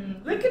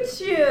 Look at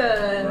you.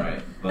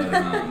 Right,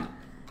 but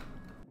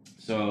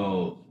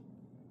so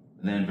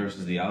then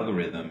versus the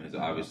algorithm is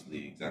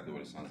obviously exactly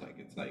what it sounds like.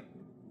 It's like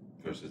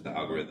versus the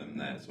algorithm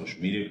that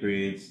social media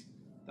creates,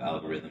 the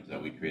algorithms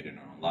that we create in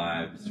our own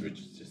lives, which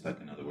is just like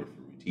another word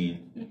for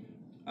routine.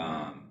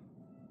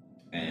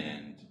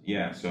 And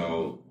yeah,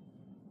 so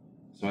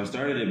I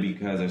started it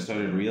because I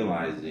started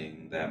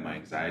realizing that my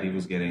anxiety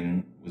was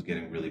getting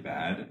really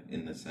bad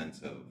in the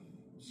sense of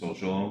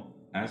social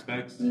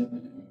aspects.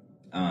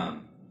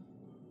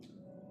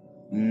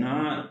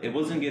 It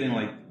wasn't getting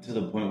like to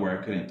the point where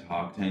I couldn't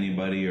talk to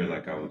anybody or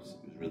like I was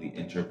really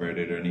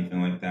introverted or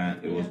anything like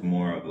that. It was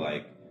more of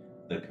like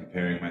the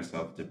comparing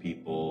myself to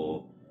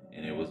people,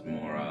 and it was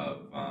more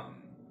of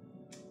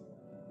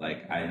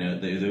like I know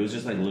there was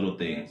just like little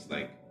things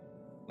like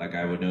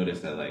I would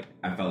notice that like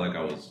I felt like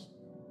I was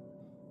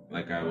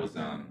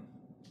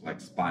like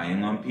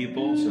spying on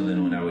people. So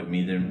then when I would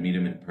meet them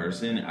in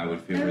person, I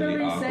would feel really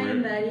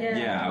awkward.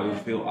 I would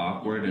feel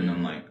awkward, and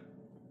I'm like,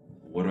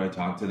 what do I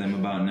talk to them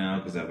about now?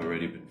 Because I've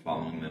already been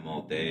following them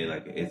all day.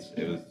 Like it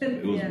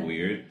was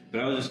weird,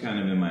 but I was just kind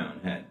of in my own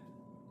head.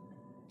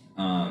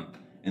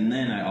 And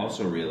then I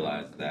also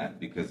realized that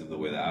because of the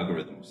way the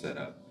algorithm was set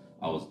up,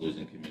 I was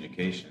losing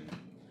communication.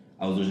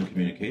 I was losing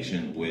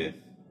communication with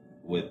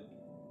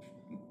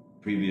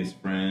previous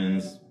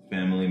friends,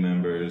 family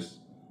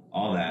members,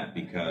 all that,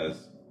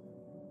 because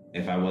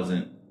if I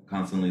wasn't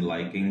constantly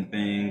liking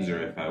things,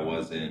 or if I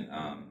wasn't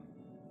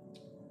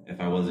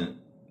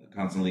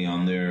constantly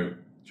on there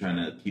trying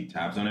to keep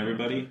tabs on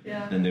everybody,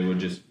 then they would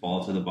just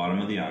fall to the bottom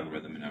of the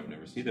algorithm, and I would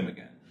never see them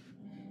again.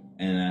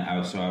 And I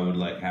would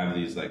like have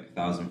these like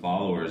 1,000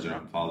 followers, or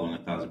I'm following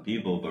 1,000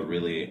 people, but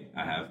really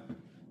I have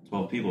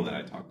 12 people that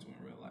I talk to in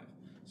real life.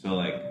 So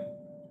like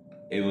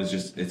it's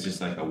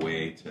just like a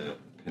way to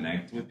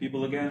connect with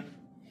people again.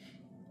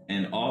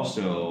 And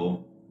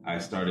also I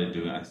started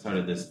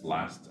this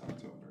last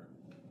October.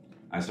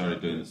 I started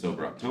doing the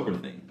Sober October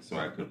thing, so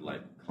I could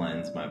like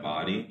cleanse my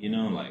body,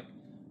 like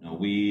no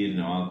weed,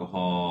 no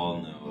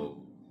alcohol,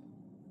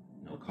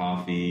 no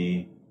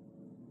coffee,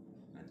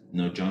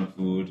 no junk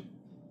food.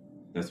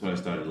 That's what I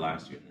started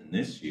last year. And then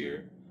this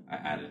year, I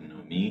added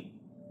no meat,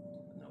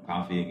 no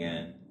coffee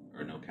again,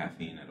 or no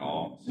caffeine at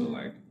all. So,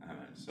 like, I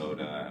haven't had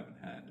soda, I haven't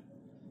had,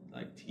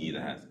 like, tea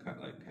that has,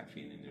 like,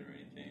 caffeine in it or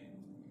anything.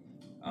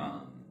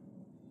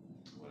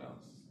 What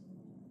else?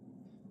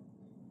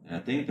 And I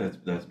think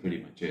that's pretty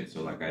much it.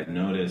 So, like, I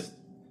noticed,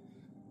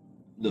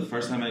 the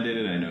first time I did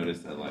it, I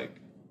noticed that,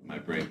 like, my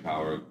brain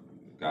power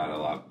got a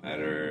lot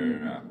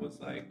better. I was,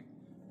 like,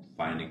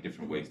 finding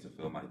different ways to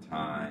fill my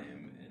time.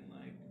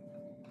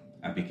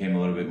 I became a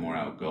little bit more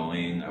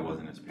outgoing. I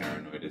wasn't as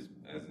paranoid as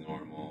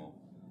normal.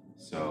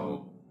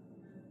 So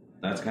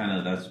that's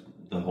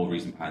the whole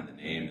reason behind the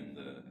name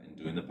and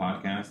doing the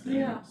podcast.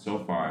 And so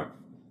far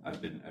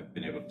I've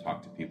been able to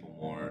talk to people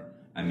more.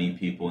 I meet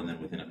people, and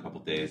then within a couple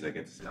days I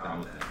get to sit down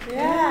with them.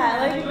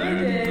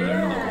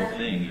 Learn the whole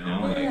thing,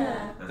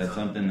 Like that's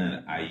something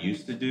that I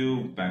used to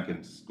do back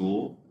in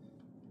school.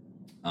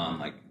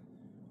 Like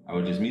I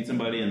would just meet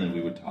somebody and then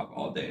we would talk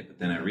all day. But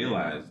then I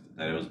realized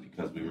that it was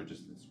because we were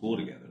just in school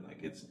together.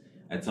 Like it's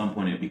at some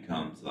point it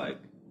becomes like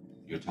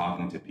you're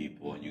talking to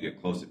people and you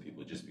get close to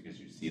people just because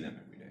you see them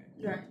every day.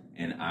 Right.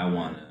 And I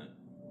want to.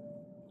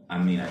 I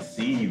mean, I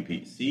see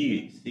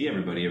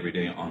everybody every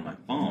day on my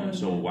phone.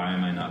 So why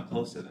am I not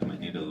close to them? I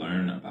need to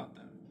learn about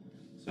them.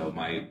 So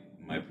my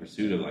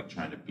pursuit of like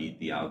trying to beat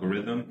the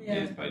algorithm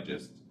is by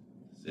just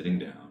sitting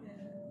down,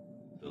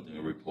 building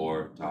a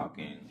rapport,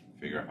 talking,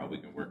 figure out how we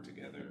can work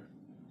together,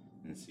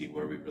 and see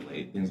where we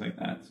relate, things like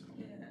that. So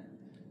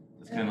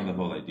that's kind of the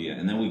whole idea.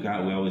 And then we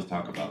always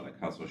talk about like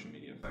how social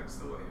media affects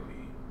the way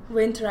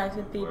we interact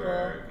with people.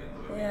 Work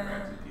and the way we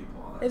interact with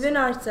people. Even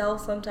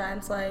ourselves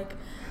sometimes, like.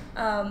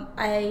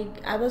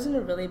 I was in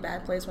a really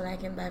bad place when I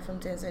came back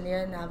from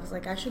Tanzania, and I was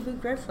like, I should be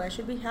grateful, I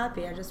should be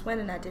happy. I just went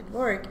and I did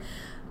work,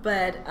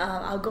 but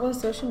I'll go on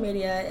social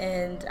media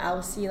and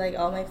I'll see like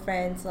all my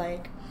friends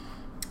like,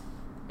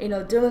 you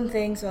know, doing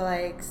things or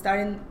like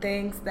starting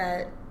things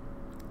that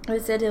they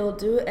said they will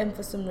do, and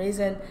for some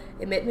reason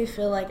it made me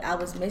feel like I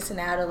was missing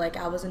out or like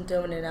I wasn't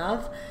doing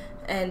enough.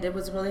 And it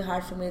was really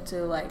hard for me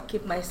to like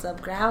keep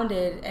myself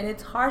grounded, and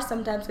it's hard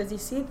sometimes because you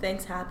see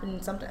things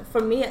happen. Sometimes,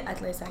 for me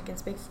at least, I can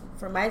speak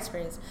from my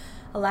experience.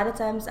 A lot of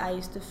times I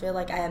used to feel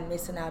like I am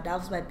missing out. That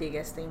was my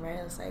biggest thing, right?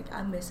 I was like,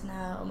 I'm missing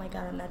out. Oh my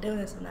God, I'm not doing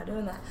this. I'm not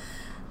doing that.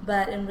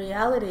 But in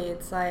reality,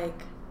 it's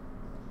like,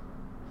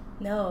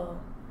 no,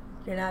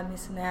 you're not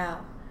missing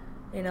out.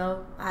 You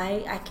know,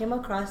 I came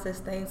across this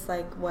things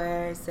like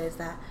where it says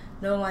that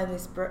no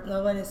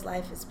one's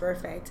life is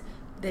perfect.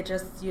 They're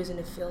just using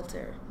a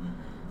filter.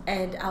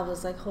 And I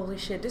was like, holy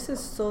shit, this is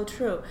so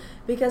true.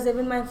 Because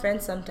even my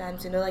friends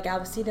sometimes, you know, like I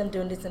would see them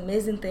doing these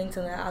amazing things,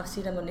 and I'll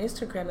see them on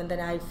Instagram, and then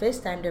I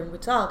FaceTime them, we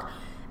talk,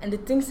 and the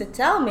things they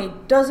tell me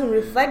doesn't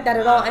reflect that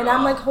at all. And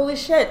I'm like, holy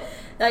shit.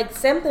 Like,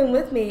 same thing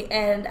with me.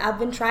 And I've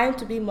been trying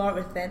to be more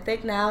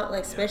authentic now,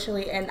 like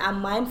especially, and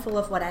I'm mindful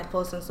of what I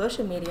post on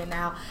social media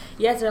now.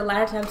 Yes, there are a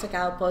lot of times like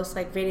I'll post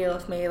like video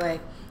of me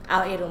like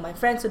out eating with my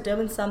friends or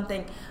doing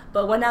something,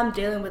 but when I'm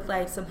dealing with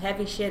like some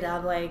heavy shit,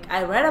 I'm like,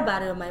 I read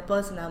about it on my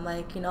post, and I'm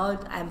like, you know,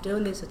 I'm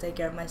doing this to take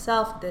care of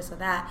myself, this or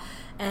that.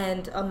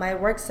 And on my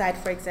work site,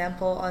 for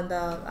example, on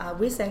the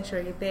We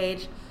Sanctuary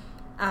page,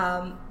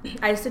 I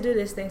used to do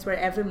these things where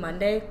every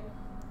Monday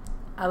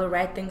I would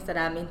write things that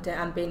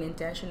I'm being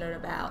intentional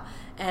about.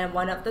 And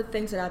one of the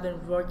things that I've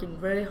been working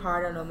really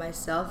hard on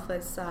myself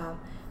is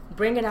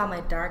bringing out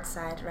my dark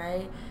side,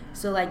 right?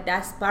 So like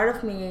that's part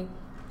of me.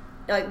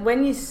 Like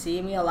when you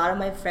see me, a lot of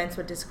my friends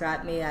would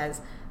describe me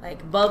as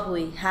like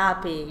bubbly,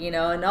 happy, you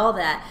know, and all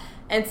that.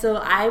 And so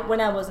when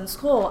I was in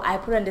school, I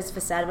put on this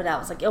facade, but I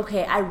was like,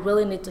 okay, I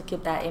really need to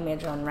keep that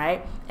image on,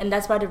 right? And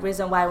that's part of the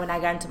reason why when I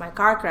got into my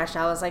car crash,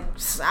 I was like,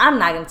 I'm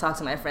not going to talk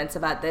to my friends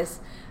about this.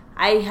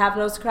 I have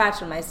no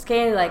scratch on my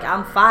skin. Like,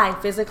 I'm fine.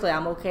 Physically,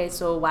 I'm okay.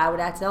 So why would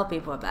I tell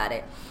people about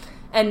it?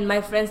 And my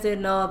friends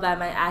didn't know about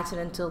my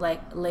accident until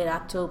like late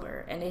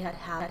October. And it had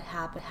happened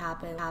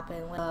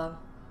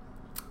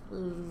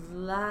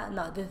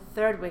the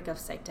third week of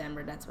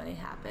September. That's when it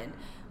happened.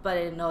 But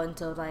I didn't know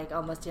until like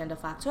almost the end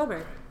of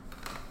October.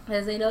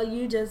 Because, you know,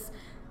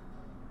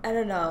 I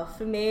don't know,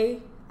 for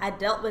me, I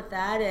dealt with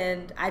that,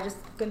 and I just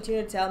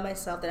continue to tell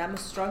myself that I'm a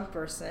strong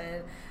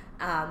person.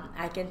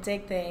 I can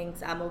take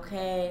things. I'm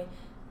okay.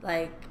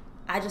 Like,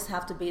 I just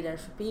have to be there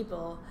for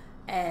people.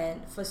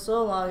 And for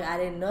so long, I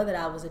didn't know that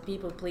I was a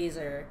people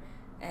pleaser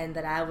and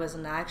that I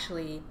wasn't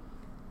actually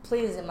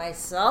pleasing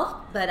myself.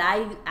 But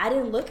I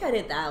didn't look at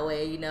it that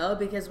way, you know,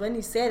 because when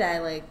you say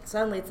that, like,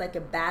 suddenly it's like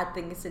a bad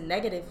thing. It's a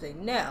negative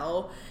thing.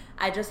 No,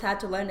 I just had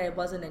to learn that it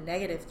wasn't a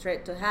negative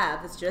trait to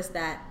have. It's just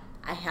that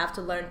I have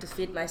to learn to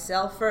feed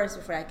myself first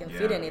before I can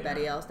feed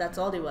anybody else. That's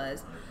all it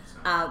was.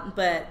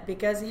 But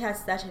because he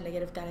has such a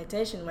negative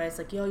connotation where it's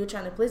like, yo, you're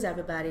trying to please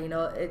everybody, you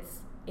know,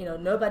 it's, you know,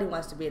 nobody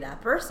wants to be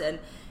that person.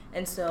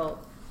 And so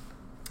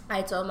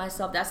I told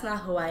myself that's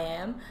not who I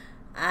am.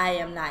 I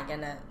am not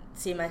going to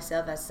see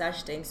myself as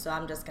such things, so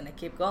I'm just going to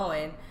keep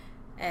going.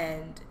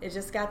 And it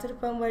just got to the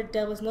point where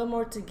there was no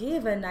more to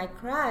give, and I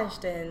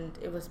crashed, and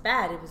it was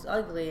bad, it was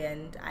ugly,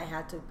 and I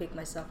had to pick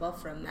myself up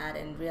from that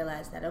and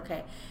realize that,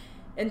 okay,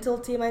 until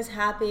Tima is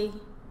happy,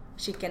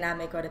 she cannot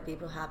make other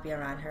people happy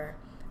around her.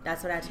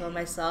 That's what I told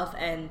myself,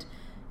 and,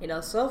 you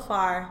know, so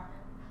far,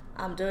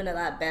 I'm doing a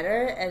lot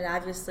better, and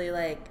obviously,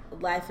 like,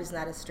 life is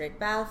not a straight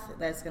path.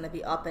 There's going to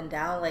be up and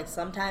down. Like,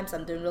 sometimes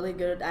I'm doing really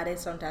good at it,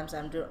 sometimes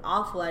I'm doing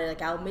awful at it.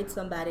 Like, I'll meet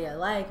somebody I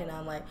like, and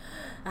I'm like,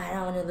 I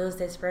don't want to lose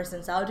this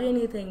person, so I'll do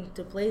anything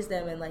to please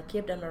them and, like,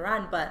 keep them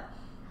around. But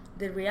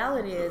the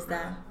reality is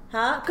that,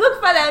 cook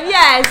for them,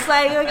 yes.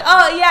 Like,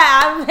 oh,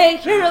 yeah, I'm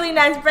making really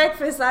nice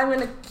breakfast, so I'm going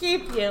to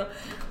keep you.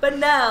 But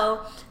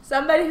no,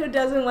 somebody who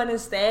doesn't want to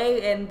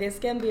stay, and this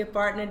can be a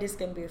partner, this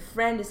can be a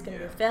friend, this can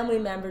be a family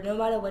member, no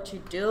matter what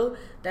you do,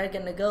 they're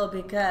going to go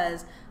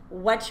because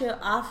what you're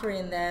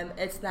offering them,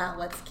 it's not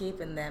what's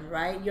keeping them,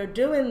 right? You're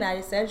doing that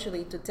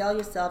essentially to tell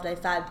yourself that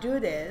if I do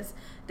this,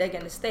 they're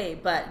going to stay,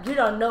 but you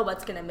don't know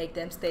what's going to make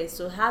them stay.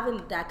 So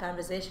having that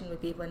conversation with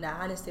people and that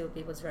honesty with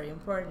people is very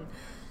important.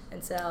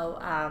 And so,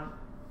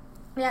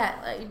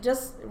 like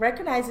just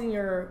recognizing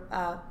your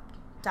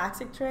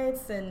toxic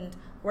traits and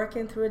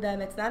working through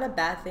them. It's not a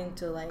bad thing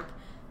to like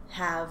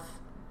have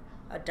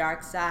a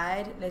dark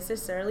side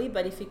necessarily,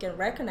 but if you can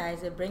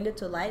recognize it, bring it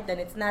to light, then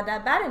it's not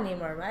that bad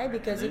anymore, right?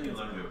 Because and then you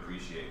learn to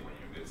appreciate when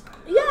your good side.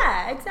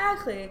 Yeah,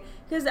 exactly.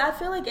 Because I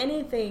feel like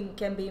anything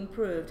can be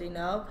improved,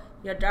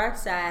 your dark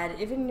side,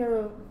 even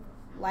your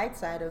light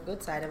side or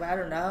good side, I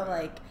don't know,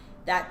 like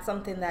that's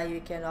something that you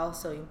can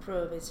also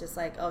improve. It's just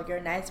like, oh, you're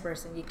a nice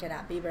person, you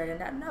cannot be better than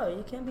that. No,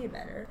 you can be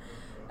better.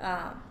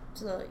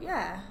 So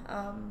yeah,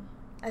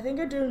 I think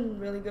you're doing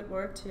really good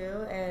work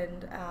too,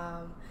 and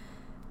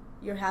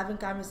you're having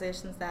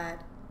conversations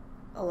that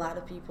a lot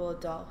of people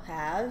don't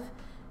have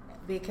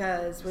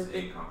because with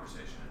a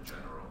conversation in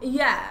general.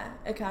 Yeah,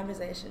 a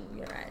conversation.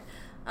 You're right.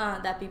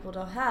 That people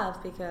don't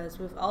have because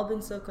we've all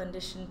been so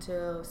conditioned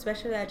to,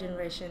 especially our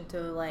generation,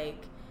 to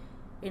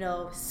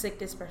seek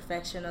this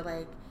perfection or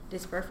like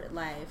this perfect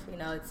life.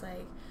 It's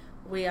like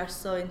we are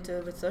so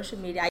into with social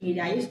media.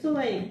 I used to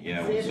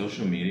with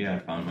social media, I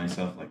found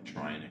myself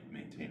trying to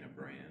maintain a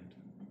brand.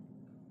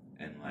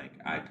 And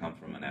I come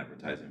from an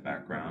advertising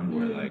background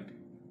where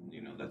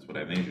that's what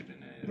I majored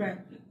in. Right.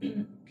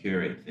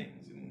 Curate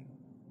things and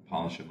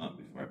polish them up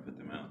before I put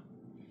them out.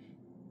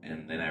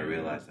 And then I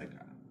realized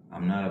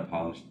I'm not a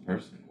polished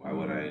person. Why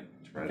would I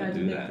try to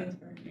do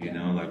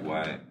that?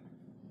 Why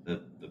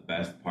the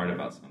best part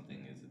about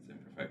something is its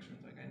imperfections.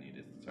 I need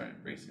to start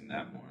embracing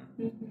that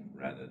more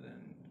rather than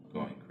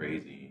going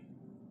crazy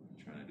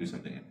trying to do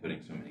something and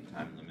putting so many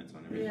time limits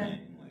on everything. Yeah.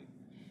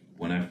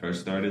 When I first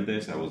started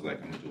this, I was I'm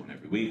gonna do one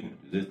every week, I'm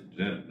gonna do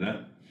this,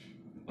 that.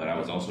 But I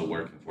was also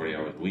working 40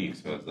 hours a week,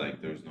 so it's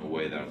there was no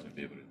way that I was gonna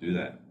be able to do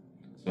that.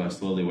 So I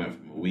slowly went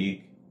from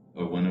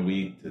one a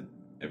week to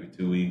every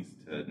 2 weeks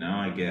to now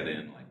I get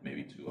in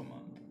maybe 2 a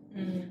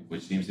month,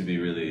 which seems to be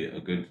really a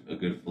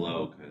good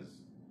flow because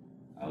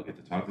I'll get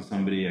to talk to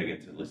somebody, I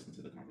get to listen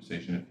to the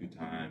conversation a few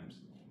times,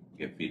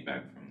 get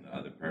feedback from the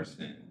other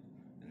person,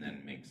 and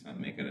then I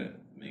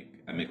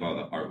make all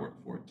the artwork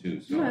for it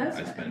too. So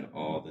I spend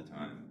all the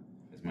time,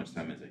 as much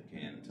time as I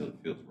can until it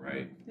feels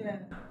right. Yeah.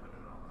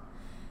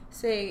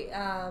 See,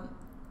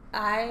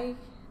 I'm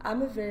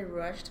a very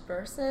rushed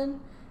person,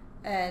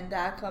 and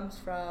that comes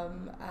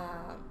from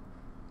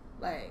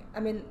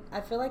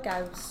I feel like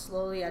I've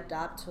slowly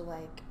adapted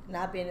to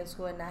not being in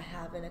school and not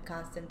having a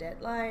constant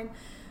deadline.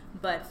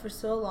 But for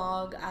so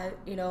long,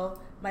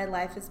 my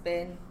life has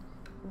been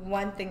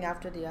one thing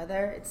after the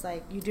other. It's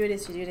you do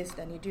this,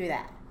 then you do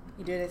that.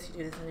 You do this, you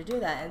do this, and you do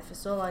that. And for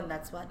so long,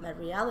 that's what my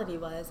reality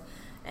was.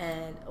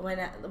 And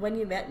when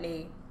you met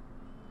me,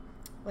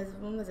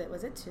 when was it?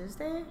 Was it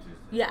Tuesday?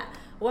 Yeah.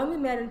 When we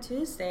met on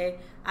Tuesday,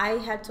 I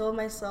had told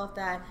myself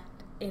that,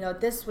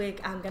 this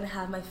week I'm going to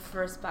have my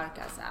first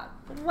podcast out.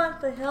 What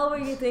the hell were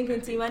you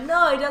thinking, Tima?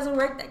 No, it doesn't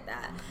work like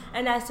that.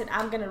 And I said,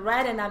 I'm going to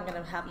write and I'm going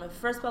to have my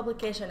first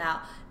publication out.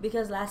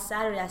 Because last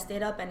Saturday I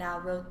stayed up and I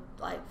wrote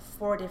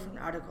 4 different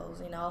articles,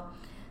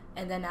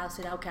 And then I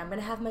said, okay, I'm going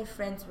to have my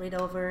friends read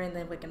over and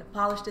then we're going to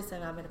polish this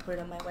and I'm going to put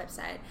it on my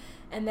website.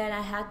 And then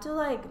I had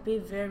to be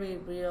very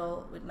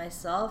real with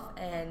myself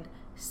and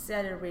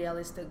set a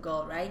realistic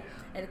goal, right?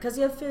 And because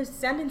if you're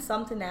sending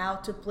something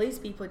out to please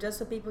people just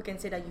so people can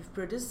say that you've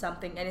produced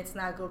something and it's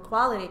not good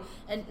quality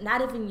and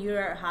not even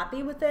you're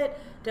happy with it,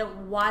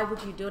 then why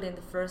would you do it in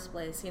the first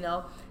place,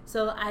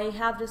 So I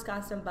have this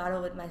constant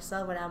battle with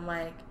myself when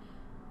I'm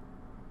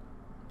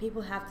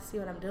people have to see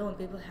what I'm doing,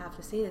 people have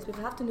to see this,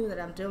 people have to know that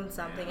I'm doing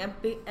something.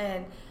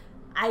 And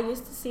I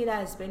used to see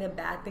that as being a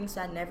bad thing,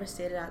 so I never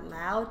said it out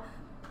loud.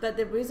 But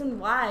the reason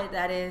why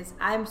that is,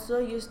 I'm so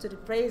used to the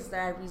praise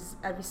that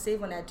I receive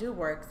when I do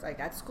work.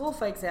 At school,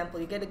 for example,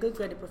 you get a good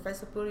grade, the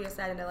professor put you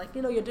aside and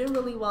they're you're doing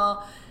really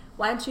well.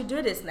 Why don't you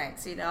do this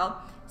next,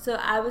 So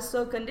I was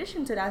so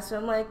conditioned to that. So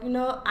I'm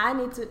I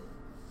need to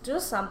do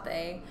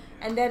something.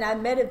 And then I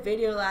made a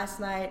video last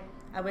night.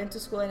 I went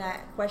to school and I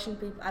questioned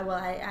people.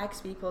 I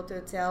asked people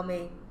to tell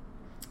me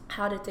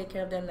how to take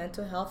care of their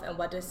mental health and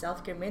what does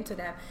self-care mean to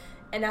them.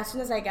 And as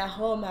soon as I got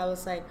home, I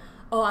was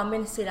oh, I'm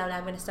going to sit down and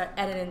I'm going to start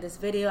editing this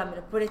video. I'm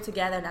going to put it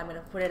together and I'm going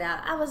to put it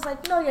out. I was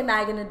no, you're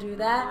not going to do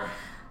that.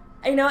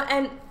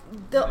 And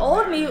the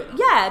old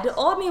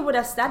me would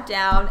have sat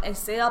down and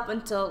stay up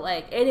until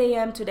 8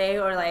 a.m. today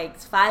or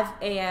 5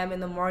 a.m.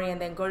 in the morning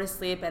and then go to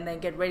sleep and then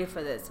get ready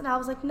for this. And I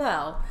was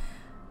no.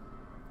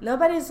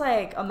 Nobody's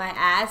on my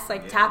ass,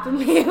 tapping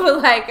me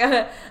with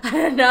I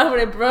don't know,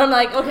 with a broom,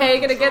 okay, you're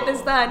going to get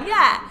this done.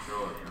 Yeah.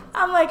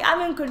 I'm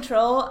I'm in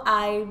control.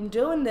 I'm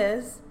doing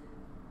this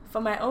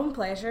for my own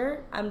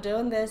pleasure. I'm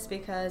doing this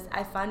because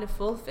I find it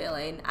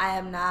fulfilling. I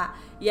am not,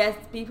 yes,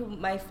 people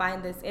might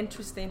find this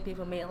interesting,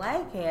 people may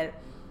like it,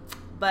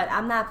 but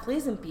I'm not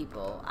pleasing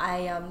people. I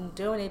am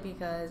doing it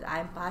because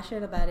I'm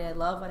passionate about it. I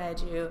love what I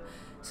do.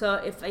 So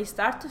if I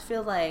start to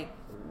feel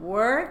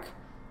work,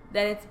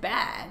 then it's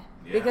bad.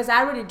 Yeah. Because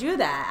I already do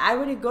that. I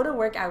already go to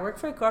work. I work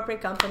for a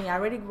corporate company. I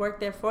already work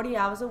there 40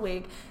 hours a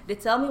week. They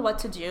tell me what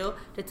to do.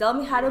 They tell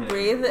me how to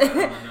breathe.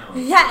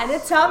 Yeah, and they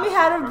tell me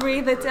how to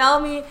breathe. They tell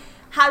me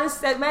how to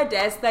set my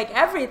desk,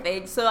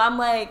 everything. So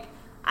I'm I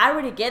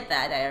already get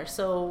that there.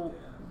 So,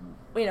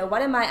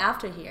 what am I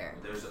after here?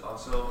 There's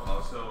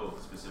also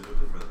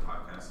specifically for the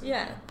podcast.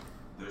 Yeah.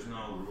 There's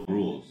no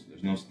rules.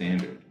 There's no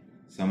standard.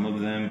 some of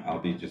them I'll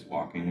be just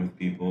walking with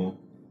people.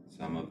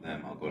 Some of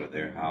them I'll go to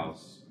their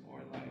house, or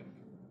like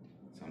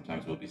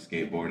sometimes we'll be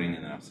skateboarding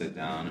and then I'll sit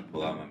down and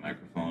pull out my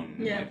microphone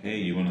and like, hey,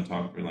 you want to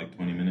talk for like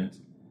 20 minutes?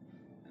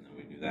 And then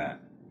we do that.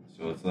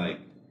 So it's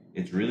like,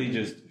 it's really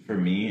just, for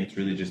me, it's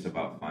really just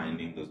about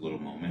finding those little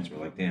moments where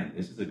like, damn,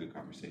 this is a good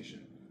conversation.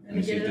 Let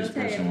me see if this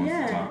person wants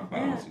to talk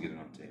about it, wants to get it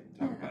on tape and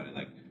talk about it.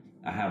 Like,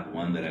 I have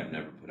one that I've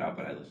never put out,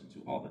 but I listen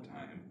to all the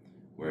time.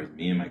 Whereas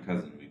me and my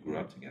cousin, we grew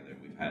up together.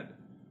 We've had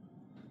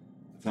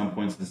at some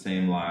points the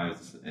same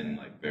lives and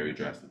like very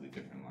drastically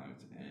different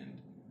lives.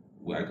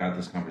 And I got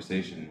this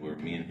conversation where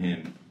me and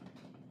him,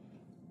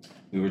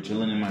 we were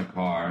chilling in my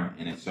car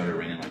and it started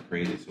raining like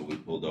crazy. So we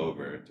pulled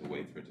over to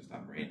wait for it to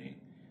stop raining.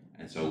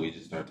 And so we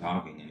just start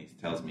talking and he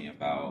tells me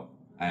about,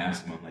 I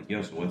asked him, I'm like,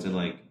 yo, so what's it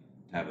like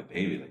to have a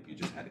baby? Like, you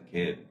just had a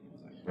kid. He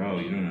was like, bro,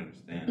 you don't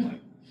understand.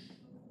 Like,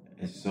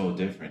 it's so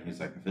different. He's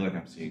like, I feel like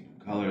I'm seeing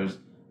colors.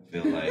 I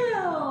feel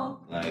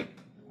like,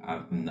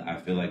 I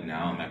feel like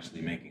now I'm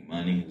actually making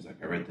money. He was like,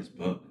 I read this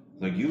book. I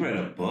was like, you read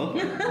a book?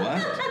 Like,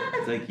 what?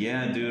 It's like,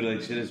 yeah, dude,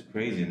 like, shit is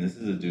crazy. And this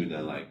is a dude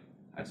that, like,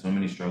 had so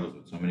many struggles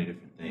with so many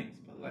different things.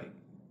 But, like,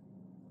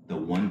 the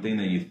one thing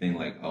that you think,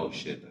 like, oh,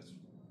 shit,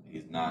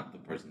 he's not the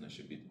person that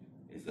should be,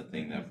 is the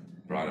thing that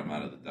brought him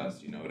out of the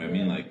dust. You know what I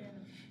mean? Like,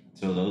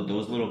 so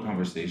those little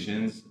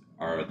conversations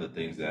are the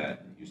things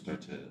that you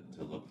start to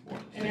look for.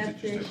 The things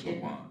that you start to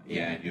want.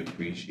 Yeah, and you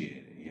appreciate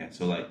it. Yeah,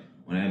 so, like,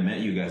 when I met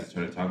you guys and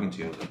started talking to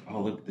you, I was like,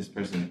 oh, look, this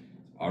person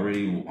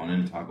already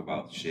wanting to talk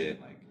about shit,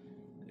 like,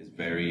 is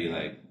very,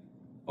 like,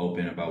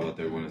 open about what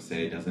they want to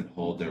say, doesn't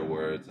hold their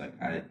words. Like,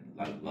 I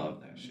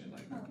love that shit.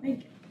 Like, oh,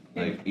 thank you.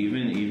 Like,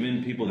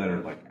 even people that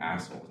are, like,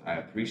 assholes, I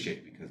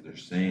appreciate because they're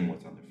saying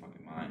what's on their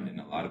fucking mind.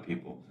 And a lot of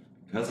people,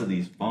 because of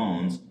these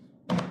phones,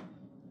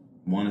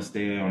 want to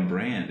stay on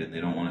brand and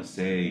they don't want to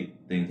say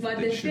things that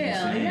they shouldn't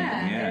say.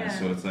 Yeah.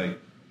 So it's like,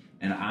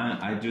 and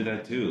I do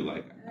that too.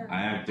 Like,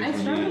 I act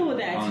differently I struggle with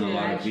that on too, a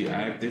lot actually. of people.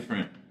 I act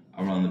different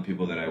around the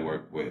people that I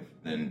work with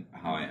than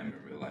how I am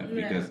in real life.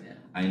 Because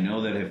I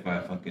know that if I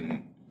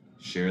fucking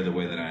share the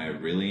way that I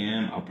really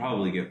am, I'll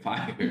probably get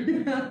fired.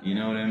 You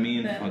know what I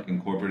mean?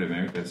 Fucking corporate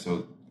America is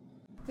so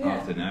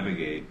tough to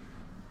navigate.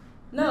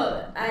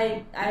 No,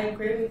 I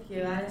agree with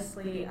you,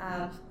 honestly.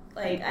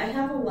 Like, I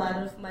have a lot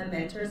of my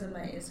mentors on my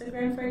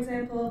Instagram, for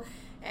example,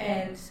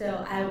 and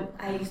so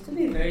I used to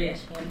be very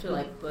ashamed to,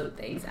 like, put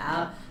things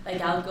out. Like,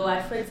 I'll go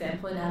out, for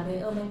example, and I'll be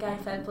like, oh my god,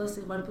 if I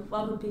posted,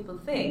 what would people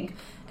think?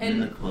 And in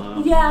the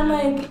club. Yeah, I'm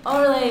like,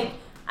 or like,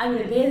 I'm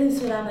in a bathing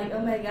suit, I'm like, oh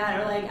my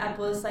god, or like, I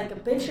post like a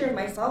picture of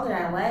myself that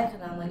I like,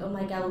 and I'm like, oh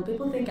my god, will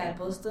people think I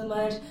post too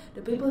much?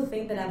 Do people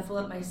think that I'm full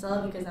of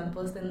myself because I'm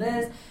posting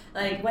this?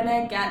 Like, when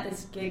I got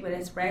this gig with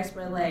Express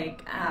where,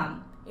 like,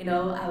 you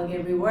know, I would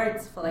get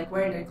rewards for, like,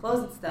 wearing their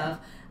clothes and stuff,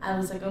 I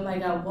was like, oh my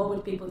god, what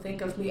would people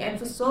think of me? And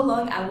for so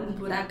long, I wouldn't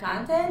put out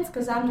content,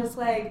 because I'm just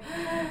like,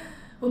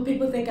 will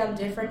people think I'm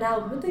different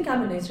now? People think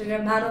I'm an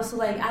Instagram model, so,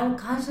 like, I would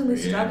constantly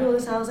struggle with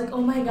this. I was like,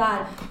 oh my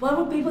god, what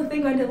would people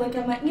think when they look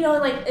at my, you know,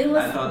 like, it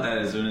was... I thought that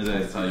as soon as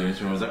I saw your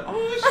Instagram, I was like, oh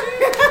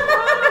shit!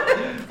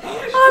 I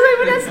was like,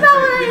 but that's not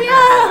what I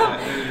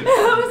am!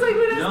 I was like,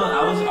 but that's not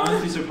I was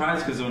honestly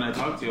surprised, because when I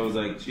talked to you, I was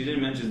like, she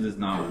didn't mention this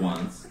not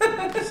once,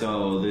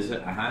 so this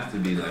has to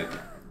be, like,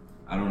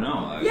 I don't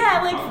know. Like,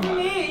 yeah, like, for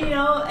me, you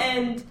know,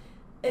 and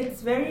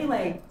it's very,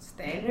 like,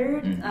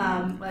 standard.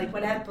 Mm-hmm. Like,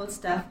 when I put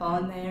stuff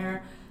on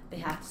there, they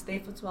have to stay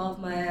for 12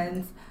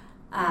 months.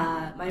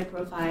 My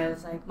profile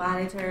is, like,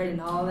 monitored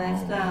and all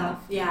that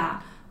stuff.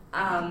 Yeah.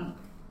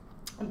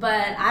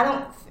 But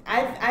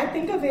I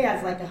think of it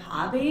as, like, a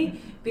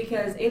hobby,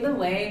 because either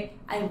way,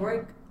 I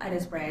work at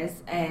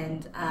Express,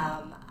 and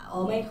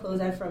all my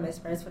clothes are from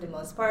Express for the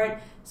most part.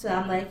 So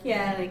I'm like,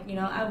 yeah, like, you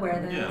know, I wear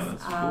this. Yeah,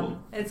 that's cool.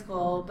 It's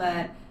cool,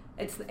 but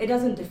it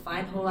doesn't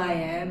define who I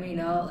am, you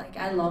know. Like,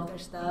 I love their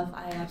stuff.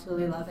 I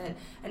absolutely love it.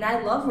 And I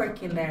love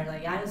working there.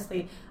 Like,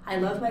 honestly, I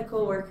love my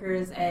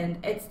coworkers, and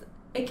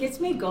it gets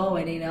me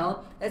going, you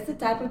know. It's the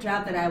type of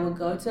job that I will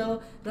go to,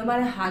 no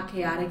matter how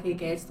chaotic it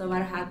gets, no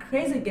matter how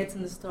crazy it gets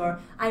in the store.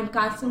 I'm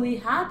constantly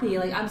happy.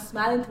 Like, I'm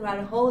smiling throughout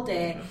the whole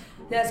day.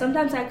 Yeah,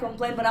 sometimes I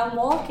complain, but I'm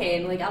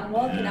walking. Like,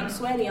 I'm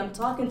sweaty, I'm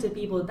talking to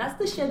people. That's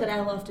the shit that I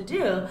love to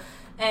do.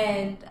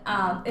 And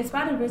it's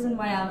part of the reason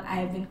why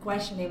I've been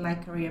questioning my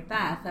career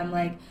path. I'm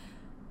like,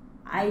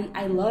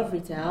 I love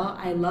retail,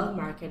 I love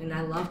marketing,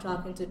 I love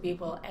talking to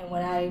people. And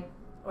when I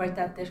worked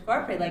at this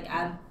corporate, like,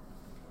 I'm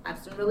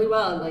doing really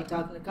well, like,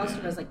 talking to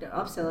customers, like, they're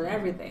upselling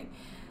everything.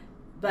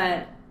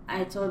 But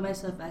I told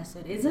myself, I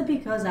said, is it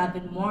because I've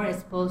been more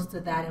exposed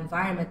to that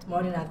environment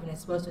more than I've been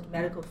exposed to the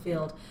medical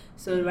field?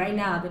 So right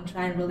now, I've been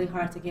trying really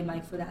hard to get my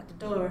foot out the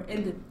door,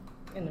 in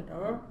the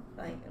door,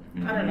 like,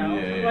 I don't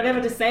know,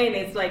 whatever the saying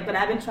is, like, but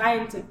I've been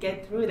trying to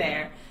get through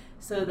there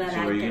so that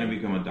are you gonna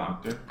become a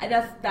doctor?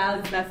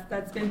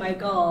 That's been my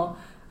goal.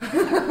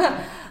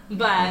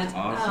 But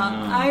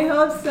awesome. I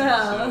hope so. So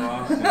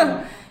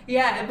awesome.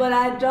 Yeah, but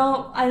I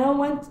don't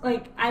want,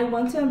 like, I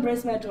want to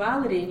embrace my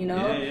duality, you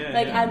know?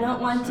 I don't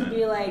want to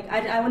be like,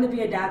 I want to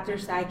be a doctor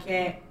so I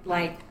can,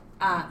 like,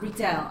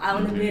 retail. I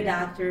want to be a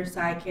doctor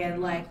so I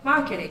can like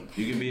marketing.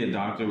 You can be a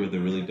doctor with a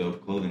really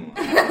dope clothing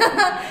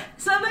line.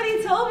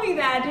 Somebody told me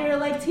that. They were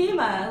like,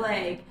 Tima,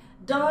 like,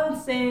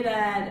 don't say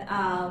that,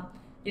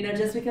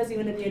 just because you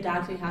want to be a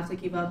doctor, you have to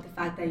give up the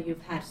fact that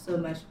you've had so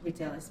much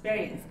retail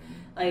experience.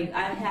 Like,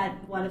 I had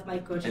one of my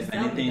coaches If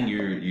tell me anything,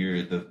 that.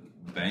 you're the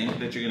bank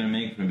that you're going to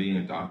make from being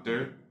a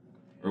doctor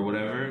or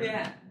whatever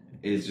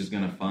is just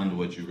going to fund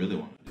what you really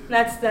want to do.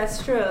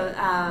 That's true.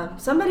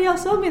 Somebody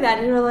else told me that.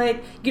 And they were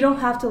like, you don't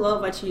have to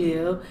love what you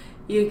do.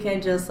 You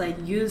can just, like,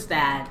 use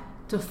that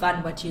to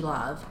fund what you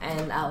love.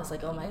 And I was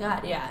like, oh my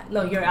God, yeah.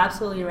 No, you're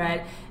absolutely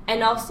right.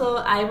 And also,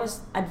 I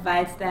was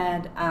advised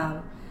that,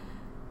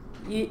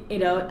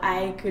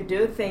 I could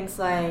do things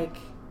like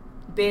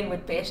being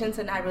with patients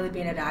and not really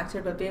being a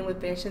doctor, but being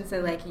with patients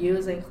and like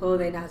using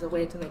clothing as a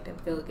way to make them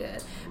feel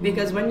good.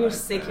 Because when you're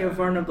sick, you're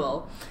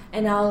vulnerable.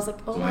 And I was like,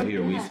 oh my God. So I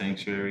hear we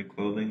sanctuary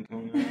clothing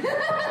coming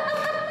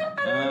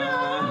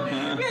out?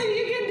 Maybe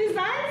you can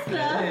design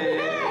stuff.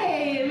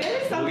 Hey,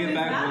 maybe something. We'll get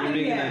back when you're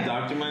making that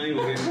doctor money.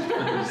 I'm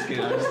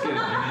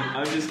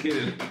just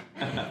kidding.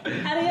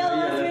 Ariel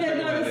wants me to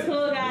go to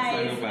school,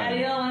 guys.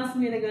 Ariel wants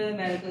me to go to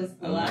medical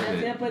school. I'm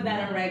just going to put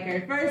that on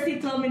record. First, he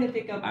told me to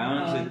pick up I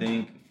honestly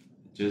think,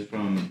 just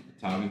from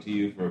talking to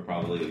you for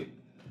probably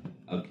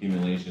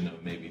accumulation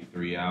of maybe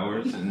 3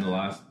 hours in the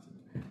last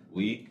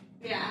week.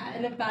 Yeah,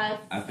 in the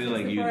past. I feel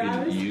like you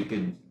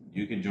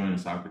could join a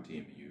soccer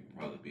team and you'd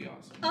probably be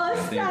awesome. Oh, I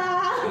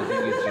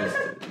think it's just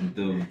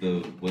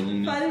the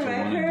willingness to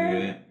want to do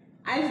it.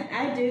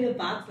 I did a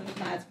boxing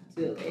class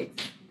for 2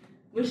 weeks.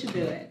 We should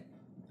do it.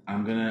 I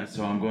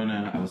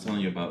was telling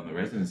you about my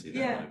residency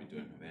that I'm going to be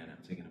doing in Havana. I'm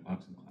taking a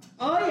boxing class.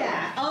 Oh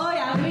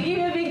yeah. We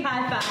give a big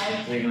high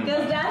five.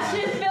 Because that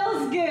shit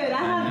feels good.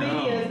 I have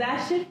videos.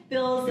 That shit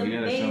feels amazing. You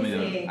gotta show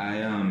me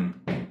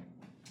those.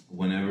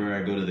 Whenever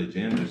I go to the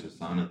gym, there's a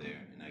sauna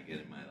there, and I get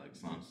in my like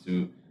sauna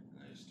suit,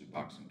 and I just do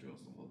boxing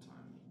drills the whole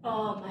time.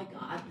 Oh my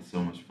God. It's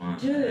so much fun.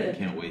 Dude. I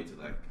can't wait to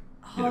like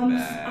get a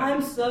bag.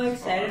 I'm so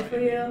excited for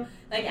you.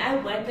 Like I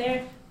went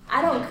there.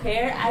 I don't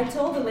care. I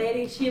told the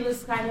lady, she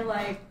was kind of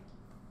like,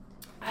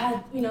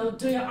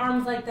 do your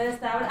arms like this,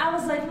 that. I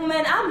was like,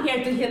 man, I'm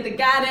here to hit the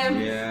goddamn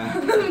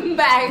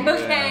bag,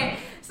 okay?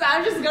 So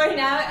I'm just going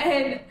out,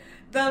 and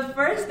the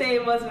first day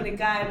was with a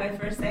guy. My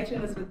first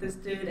section was with this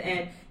dude,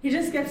 and he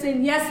just kept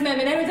saying, yes, ma'am,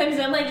 and every time he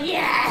said, I'm like,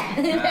 yeah!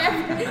 I didn't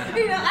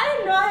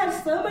know I had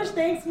so much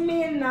thanks for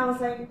me, and I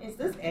was like, is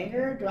this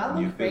anger? Do I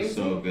look crazy? You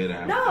feel so good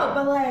after. No,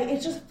 but like, it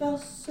just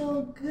felt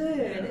so good.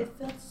 Yeah. It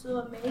felt so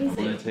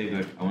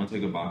amazing. I want to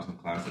take a boxing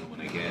class, and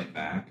when I get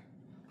back,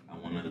 I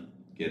want to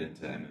get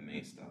into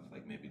MMA stuff,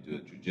 like maybe do a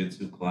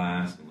jiu-jitsu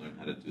class and learn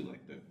how to do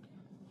like the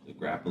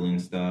grappling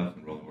stuff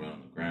and rolling around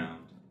on the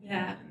ground.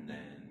 Yeah. And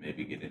then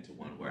maybe get into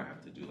one where I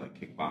have to do like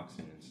kickboxing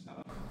and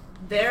stuff.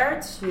 There are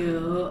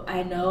two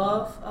I know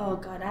of. Oh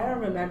God, I don't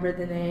remember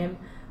the name.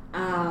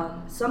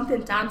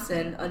 Something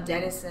Thompson on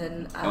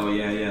Denison. It's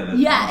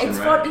it's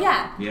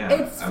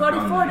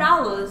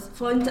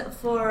 $44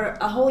 for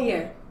a whole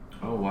year.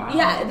 Oh wow.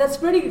 Yeah, that's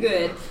pretty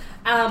good.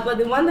 But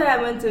the one that I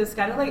went to is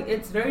kind of like,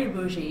 it's very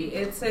bougie.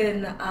 It's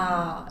on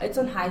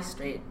High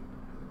Street.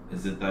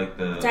 Is it like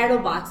the Title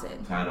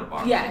Boxing?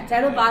 Yeah,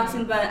 Title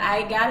Boxing. But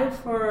I got it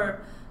for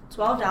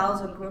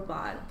 $12 on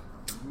Groupon.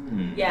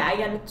 Yeah, I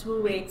got a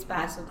 2 weeks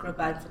pass on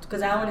Groupon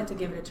because I wanted to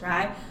give it a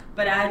try,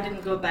 but I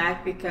didn't go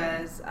back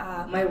because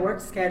my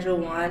work schedule,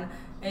 1,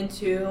 and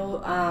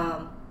 2,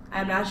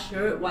 I'm not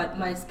sure what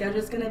my schedule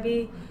is gonna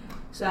be.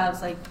 So I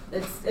was like,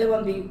 it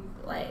won't be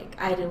like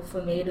ideal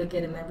for me to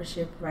get a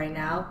membership right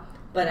now.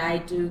 But I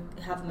do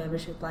have a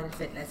membership Planet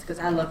Fitness because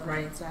I love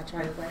running, so I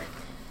try to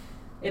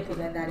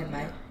implement that in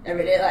my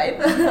everyday life.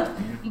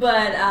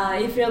 But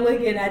if you're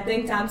looking, I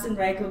think Thompson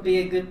Rec would be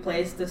a good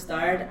place to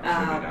start.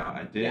 I'll check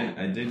it out.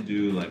 I did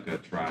do like a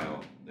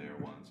trial there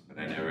once, but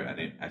I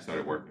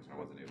started working, so I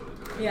wasn't able to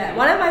do it. Yeah,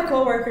 one of my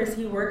coworkers,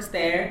 he works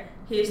there.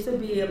 He used to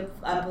be a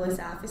police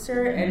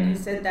officer, and he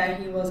said that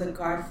he was a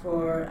guard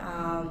for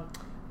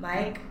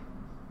Mike,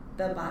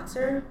 the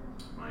boxer.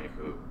 Mike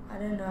who? I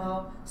don't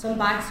know. Some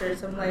boxer,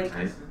 some like...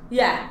 Tyson?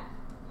 Yeah.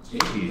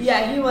 Jeez.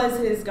 Yeah, he was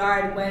his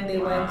guard when they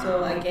went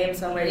to a game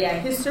somewhere.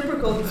 Yeah, he's super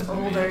cool. He's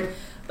older,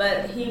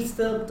 but he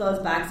still does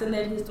boxing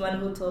there. He's the one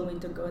who told me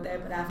to go there,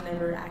 but I've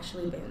never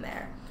actually been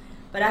there.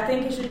 But I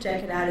think you should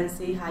check it out and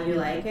see how you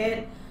like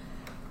it,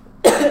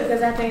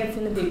 because I think it's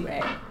going to be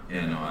great.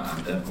 Yeah, no, I'm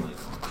definitely going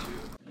to.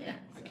 Yeah.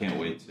 I can't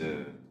wait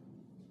to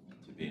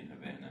be in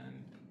Havana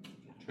and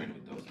train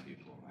with those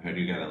people. I heard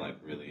you gotta like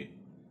really...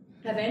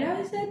 Havana,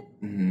 I said?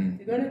 Mm-hmm.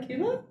 You're going to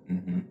Cuba?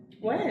 Mm-hmm.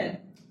 When?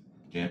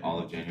 All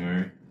of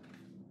January.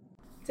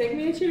 Take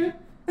me with you?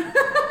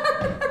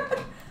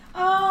 Oh,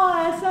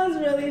 that sounds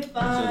really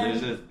fun. So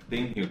there's a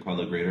thing here called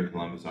the Greater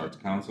Columbus Arts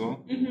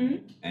Council,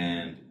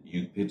 and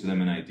you pitch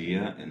them an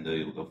idea, and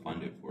they'll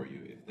fund it for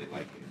you if they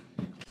like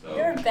it. So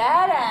you're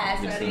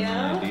badass, just Ariel.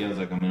 an idea. I was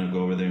like, I'm gonna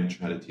go over there and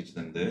try to teach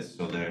them this.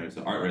 So there's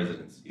an art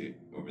residency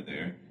over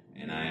there,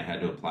 and I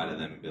had to apply to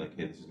them and be like,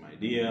 hey, this is my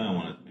idea. I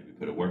want to maybe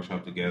put a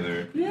workshop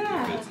together.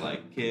 Yeah. If it's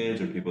like kids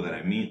or people that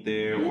I meet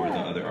there or the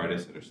other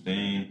artists that are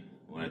staying,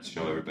 I wanted to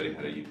show everybody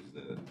how to use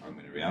the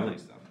augmented reality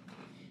stuff.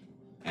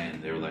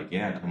 And they were like,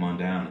 yeah, come on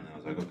down. And I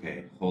was like,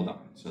 okay, hold on.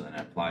 So then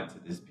I applied to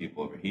these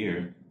people over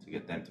here to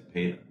get them to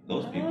pay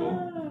those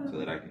people so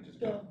that I can just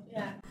go.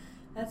 Yeah,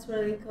 that's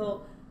really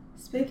cool.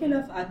 Speaking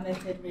of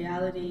augmented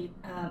reality,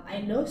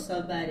 I know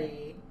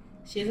somebody.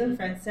 She's in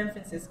San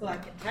Francisco. I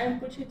can try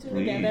and put you two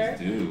together.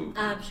 Please do.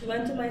 She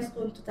went to my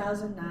school in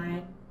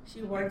 2009.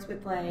 She works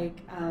with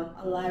like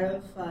a lot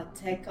of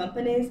tech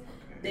companies. Okay.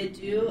 They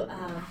do,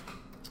 oh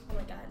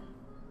my God.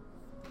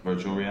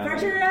 Virtual reality?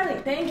 Virtual reality,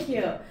 thank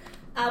you.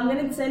 I'm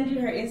going to send you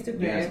her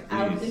Instagram. Yes,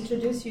 I'll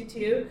introduce you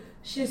to.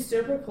 She's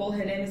super cool.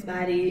 Her name is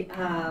Maddie.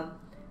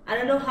 I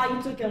don't know how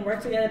you two can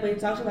work together, but you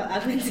talked about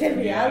augmented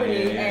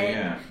reality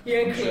and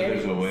you're a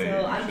creative.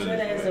 So I'm sure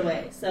there is a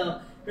way. So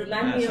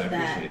remind me of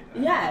that.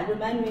 Yeah,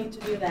 remind me to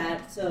do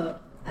that. So,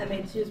 I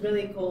mean, she's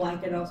really cool. I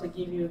can also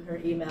give you her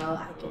email.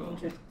 I can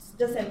introduce.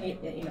 Just send me,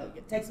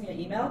 text me your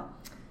email.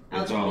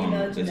 It's all on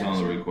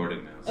the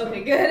recording now. So.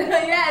 Okay, good.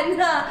 Yeah,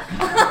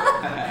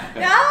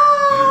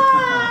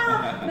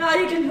 no,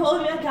 you can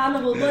hold me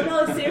accountable. But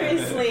no,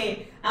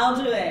 seriously, I'll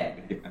do it.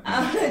 You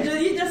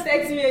just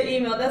text me your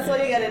email. That's all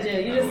you gotta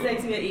do. You just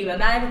text me your email.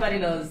 Not everybody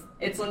knows.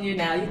 It's on you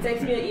now. You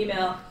text me your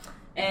email,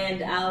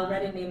 and I'll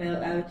write an email.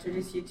 I'll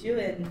introduce you to,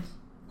 and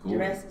the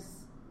rest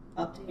is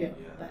up to you.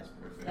 Yeah, that's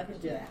perfect. I can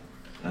do that.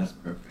 That's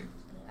perfect.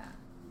 Yeah,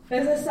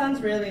 because it sounds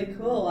really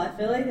cool. I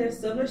feel like there's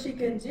so much you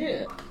can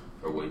do.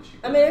 I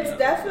mean, it's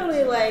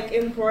definitely like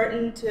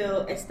important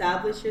to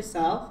establish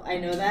yourself. I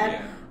know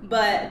that,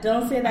 but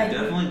don't say that. I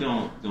definitely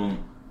don't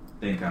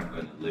think I'm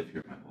going to live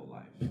here my whole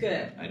life.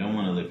 Good. I don't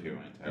want to live here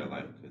my entire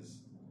life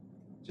because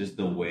just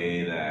the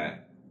way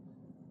that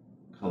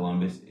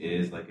Columbus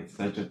is, like, it's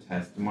such a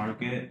test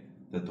market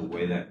that the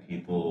way that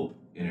people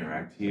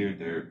interact here,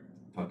 they're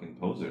fucking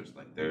posers.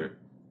 Like they're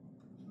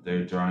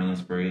drawing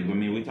inspiration. I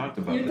mean, we talked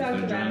about this.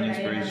 They're drawing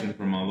inspiration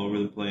from all over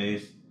the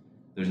place.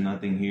 There's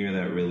nothing here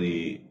that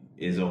really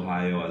is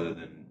Ohio other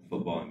than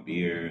football and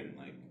beer and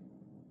like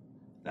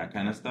that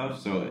kind of stuff.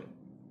 So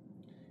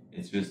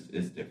it's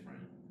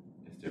different.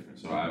 It's different.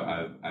 So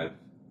I've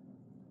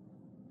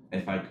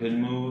if I could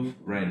move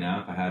right now,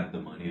 if I had the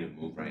money to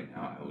move right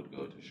now, I would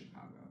go to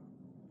Chicago.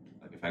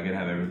 Like if I could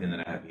have everything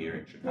that I have here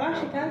in Chicago. Why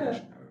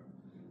Chicago?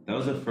 That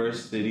was the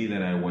first city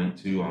that I went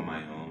to on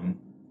my own.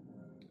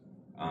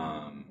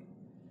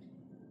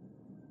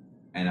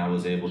 And I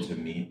was able to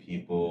meet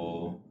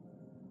people.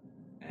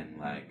 And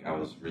like I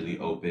was really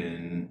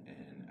open,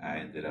 and I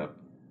ended up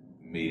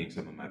meeting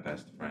some of my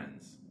best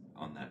friends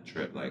on that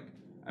trip. Like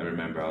I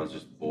remember I was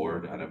just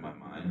bored out of my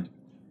mind,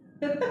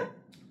 so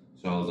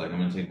I was like, I'm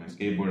gonna take my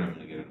skateboard, I'm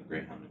gonna get on a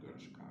Greyhound and go to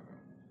Chicago.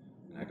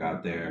 And I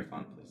got there,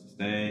 found a place to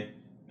stay,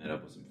 met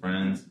up with some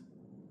friends,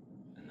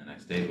 and then I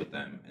stayed with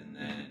them. And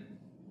then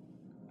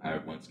I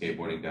went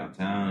skateboarding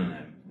downtown, and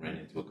I ran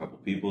into a couple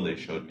people. They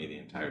showed me the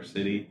entire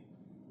city.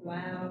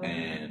 Wow.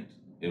 And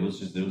it was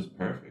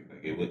perfect.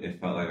 It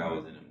felt like I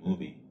was in a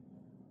movie.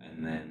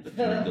 And then the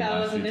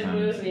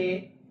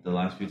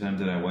last few times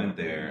that I went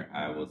there,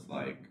 I was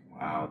like,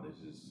 wow,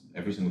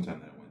 every single time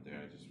that I went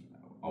there, I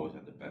always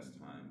had the best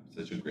time.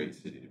 Such a great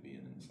city to be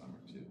in the summer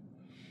too.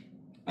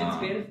 It's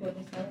beautiful in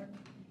the summer.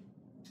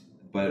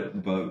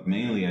 But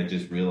mainly I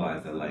just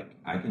realized that like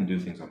I can do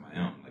things on my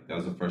own. Like that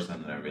was the first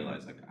time that I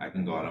realized like I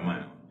can go out on my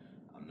own.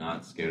 I'm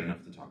not scared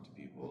enough to talk to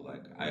people.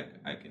 Like I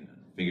can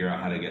figure out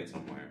how to get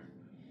somewhere.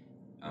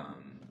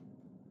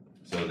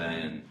 So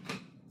then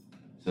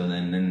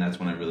that's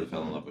when I really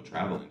fell in love with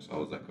traveling. So I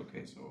was like,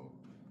 okay, so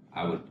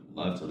I would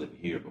love to live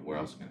here, but where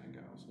else can I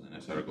go? So then I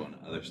started going to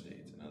other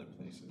states and other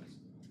places.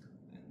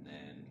 And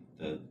then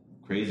the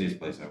craziest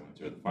place I went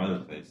to, or the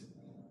farthest place,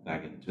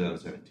 back in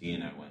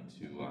 2017, I went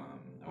to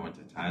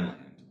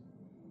Thailand,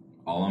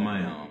 all on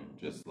my own,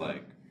 just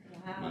like,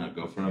 wow. I'm gonna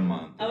go for a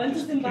month. I went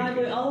to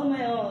Zimbabwe all on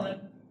my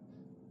own.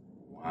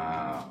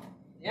 Wow.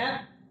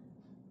 Yep.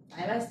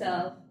 By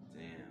myself.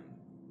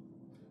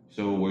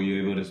 So were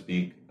you able to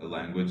speak a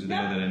language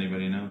there that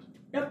anybody knows?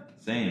 Nope.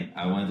 Same.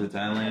 I went to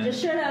Thailand.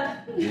 Just shut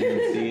up.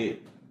 Didn't see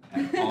it.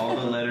 All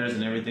the letters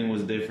and everything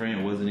was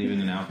different. It wasn't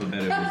even an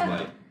alphabet. It was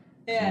like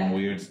some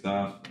weird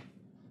stuff.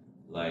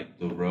 Like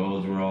the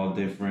roads were all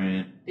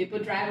different. People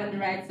drive on the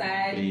right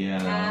side.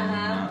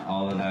 Yeah,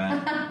 all of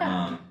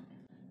that.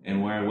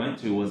 And where I went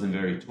to wasn't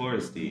very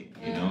touristy.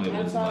 You know, it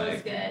was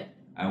like good.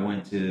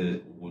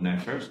 When I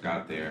first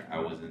got there, I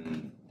was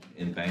in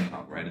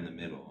Bangkok, right in the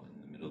middle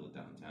of the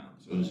downtown.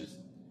 So it was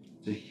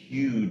it's a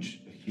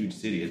huge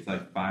city. It's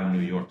like 5 New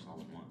Yorks all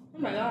in one. Oh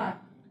my God.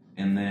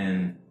 And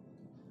then,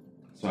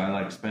 so I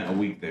like spent a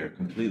week there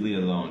completely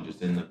alone,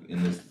 just in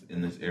this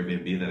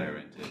Airbnb that I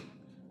rented.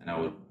 And I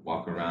would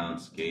walk around,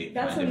 skate,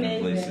 find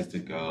different places to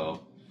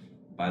go.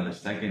 By the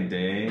second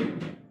day,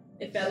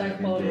 it felt like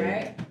home,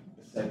 right?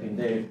 The second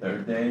day,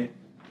 third day,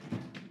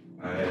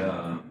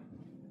 the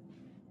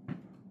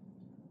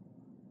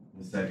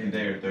second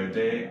day or third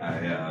day,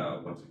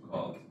 what's it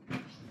called?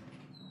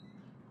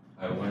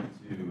 I went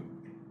to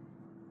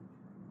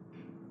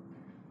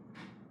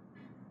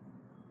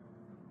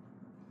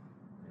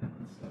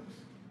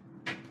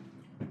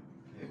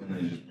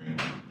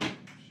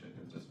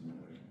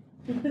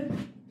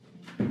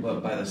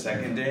But by the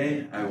second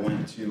day, I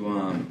went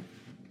to,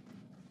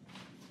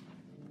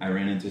 I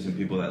ran into some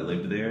people that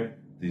lived there.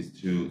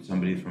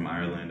 Somebody from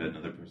Ireland,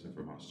 another person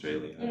from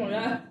Australia. Oh my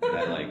God.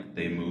 That, like,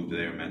 they moved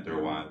there, met their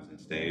wives, and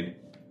stayed.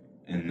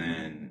 And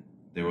then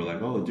they were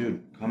like, oh,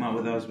 dude, come out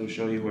with us. We'll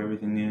show you where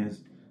everything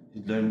is.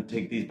 Don't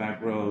take these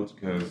back roads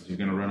because you're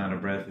going to run out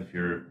of breath if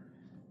you're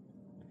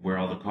where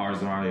all the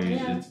cars are.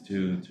 It's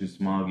too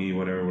smoggy,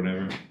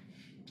 whatever.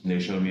 They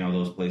showed me all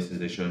those places.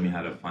 They showed me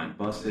how to find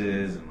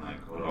buses and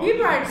like go to all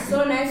people are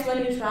so nice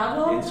when you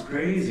travel. It's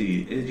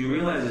crazy. You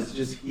realize it's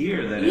just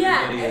here that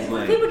everybody is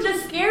like. People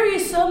just scare you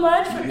so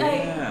much.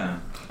 Yeah.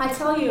 I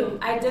tell you,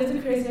 I did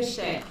the craziest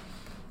shit.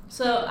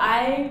 So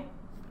I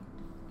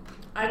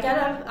got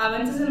up. I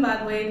went to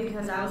Zimbabwe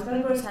because I was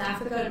gonna go to South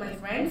Africa with my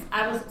friends.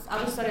 I was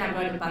studying. I'm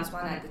going to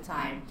Botswana at the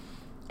time,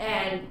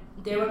 and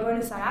they were going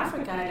to South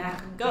Africa, and I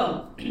couldn't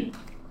go.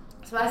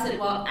 So I said,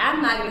 well,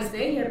 I'm not going to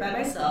stay here by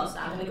myself, so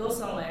I'm going to go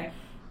somewhere.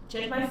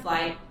 Changed my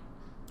flight.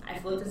 I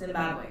flew to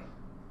Zimbabwe.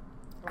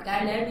 I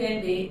got an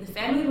Airbnb. The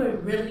family were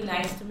really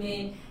nice to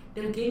me.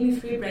 They would give me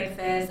free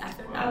breakfast.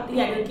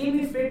 They would give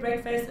me free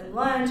breakfast and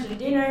lunch and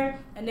dinner.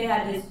 And they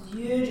had this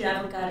huge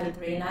avocado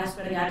tree. And I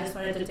swear to God, I just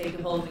wanted to take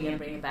the whole thing and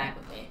bring it back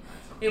with me.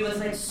 It was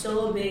like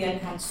so big and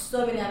had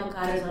so many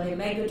avocados on it,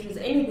 mango trees,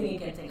 anything you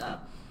can think of.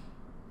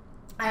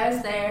 I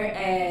was there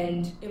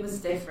and it was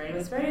different. It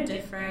was very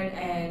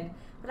different.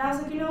 But I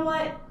was like, you know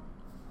what?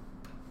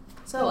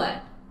 So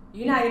what?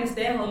 You're not going to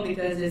stay at home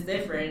because it's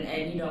different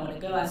and you don't want to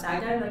go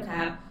outside. I got in a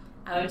cab.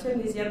 I went to a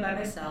museum by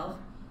myself.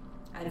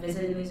 I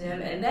visited the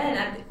museum. And then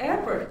at the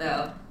airport,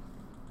 though,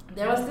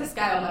 there was this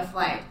guy on my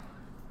flight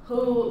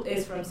who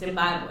is from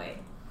Zimbabwe,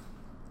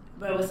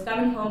 but was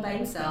coming home by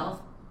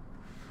himself.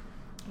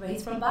 But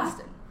he's from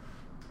Boston.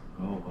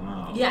 Oh,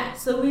 wow. Yeah,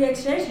 so we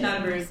exchanged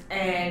numbers,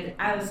 and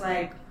I was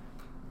like,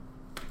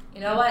 you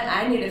know what?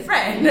 I need a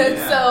friend.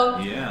 So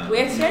we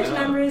exchanged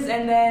numbers,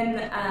 and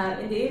then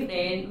in the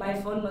evening, my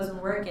phone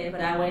wasn't working, but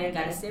I went and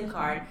got a SIM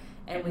card,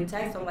 and we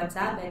texted on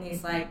WhatsApp, and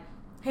he's like,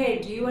 hey,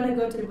 do you want to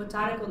go to the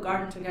botanical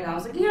garden together? I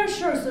was like, yeah,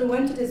 sure. So we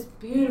went to this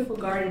beautiful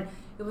garden.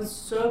 It was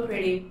so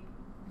pretty.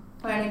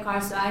 We're in a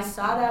car, so I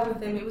saw that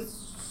with him. It was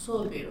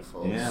so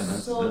beautiful. Yeah,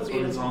 that's what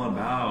it's all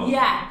about.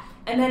 Yeah.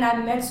 And then I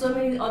met so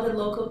many other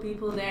local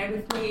people there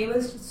with me. It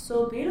was just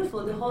so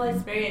beautiful, the whole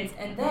experience.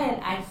 And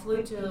then I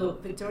flew to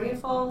Victoria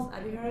Falls.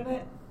 Have you heard of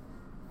it?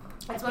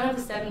 It's one of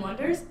the 7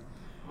 wonders.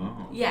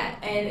 Oh. Yeah,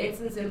 and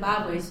it's in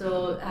Zimbabwe.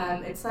 So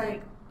it's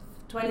like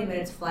 20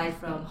 minutes flight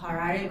from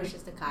Harare, which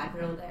is the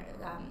capital there,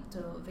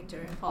 to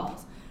Victoria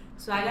Falls.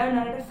 So I got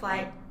another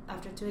flight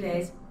after 2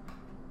 days.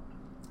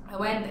 I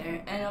went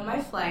there, and on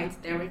my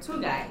flight, there were 2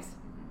 guys.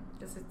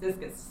 This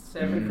gets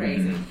super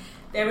crazy.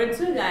 There were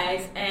 2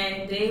 guys,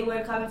 and they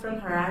were coming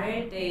from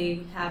Harare.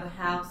 They have a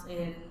house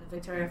in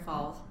Victoria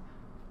Falls.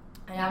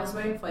 And I was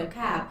waiting for a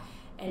cab,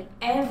 and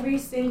every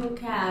single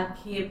cab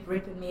kept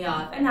ripping me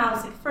off. And I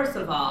was like, first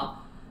of all,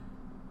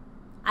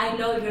 I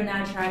know you're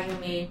not charging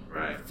me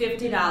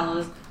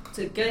 $50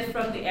 to get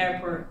from the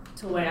airport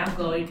to where I'm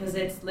going, because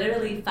it's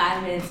literally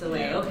 5 minutes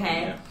away,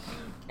 okay? Yeah.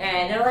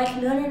 And they're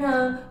like,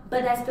 no,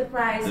 but that's the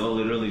price. They'll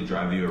literally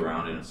drive you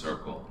around in a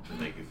circle to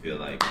make you feel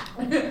like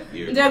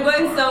they're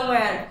going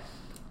somewhere.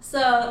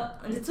 So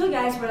the 2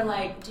 guys were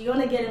like, do you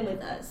want to get in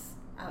with us?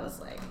 I was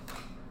like,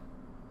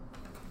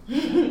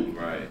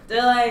 right.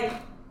 They're like,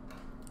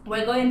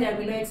 we're going there.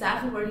 We know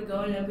exactly where you're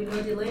going, and we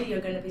know the lady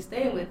you're going to be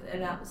staying with.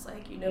 And I was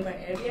like, you know my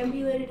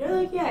Airbnb lady? They're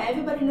like, yeah,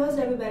 everybody knows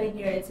everybody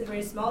here. It's a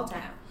very small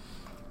town.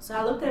 So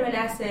I looked at them and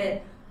I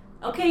said,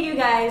 okay, you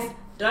guys,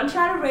 don't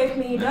try to rape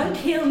me, don't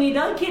kill me,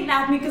 don't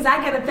kidnap me, because I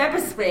got a pepper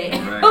spray.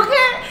 Right.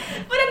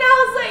 Okay? But then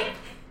I was like,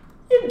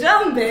 you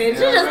dumb bitch. You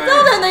just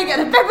told them they got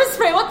a pepper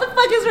spray. What the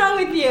fuck is wrong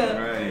with you?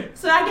 Right.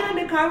 So I get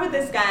in the car with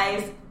this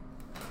guys.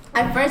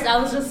 At first, I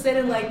was just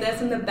sitting like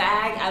this in the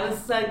back. I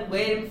was like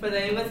waiting for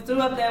them. It was 2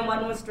 of them.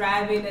 One was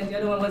driving, and the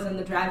other one was in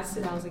the driver's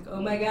seat. I was like,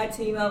 oh my God,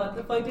 Tima, what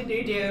the fuck did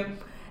you do?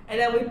 And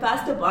then we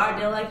passed the bar.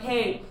 They're like,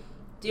 hey,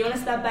 do you want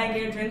to stop by and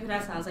get a drink with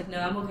us? I was like, no,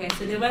 I'm okay.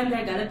 So they went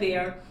there, got a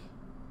beer.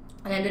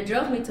 And then they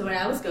drove me to where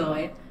I was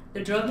going.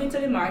 They drove me to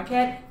the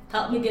market,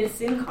 helped me get a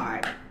SIM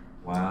card.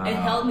 Wow. And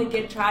helped me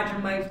get charged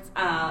in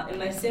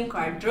my SIM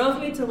card. Drove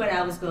me to where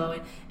I was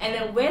going. And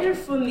then waited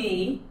for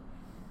me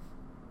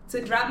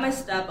to drop my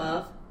stuff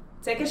off,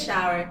 take a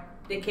shower.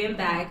 They came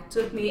back,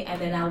 took me, and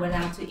then I went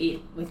out to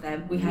eat with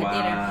them. We had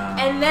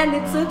dinner. And then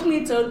they took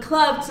me to a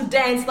club to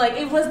dance. Like,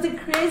 it was the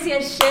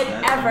craziest shit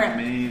ever.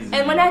 Amazing.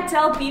 And when I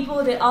tell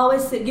people, they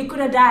always say, you could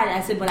have died.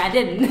 I said, but I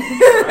didn't.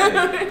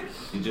 Right.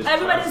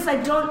 Everybody's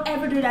like, don't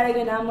ever do that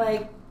again. I'm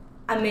like,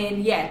 I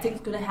mean, yeah,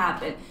 things could have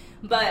happened.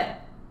 But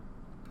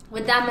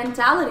with that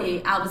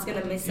mentality, I was going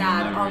to miss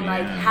out on,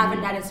 like, having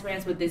that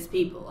experience with these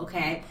people,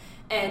 okay?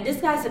 And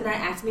this guy did not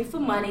ask me for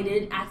money. They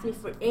didn't ask me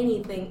for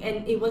anything.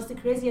 And it was the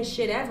craziest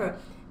shit ever.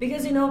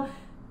 Because, you know,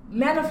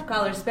 men of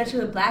color,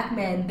 especially black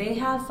men, they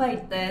have,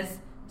 like, this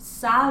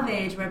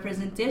savage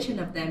representation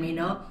of them, you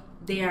know?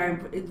 They are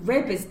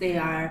rapists. They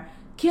are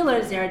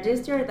killers. They are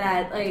this, they are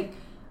that. Like,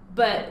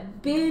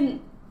 but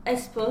being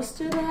exposed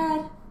to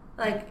that,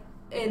 like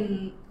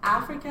in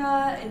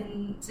Africa,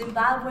 in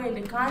Zimbabwe, in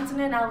the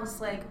continent, I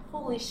was like,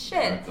 holy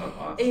shit,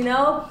 you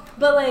know.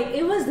 But like,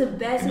 it was the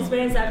best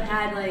experience I've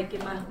had like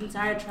in my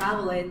entire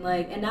traveling.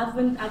 Like, and I've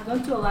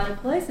gone to a lot of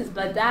places,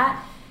 but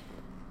that,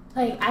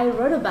 like, I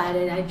wrote about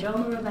it, I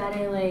journaled about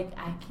it. Like,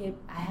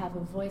 I have a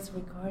voice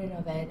recording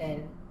of it,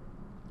 and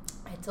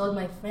I told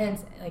my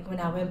friends, like, when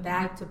I went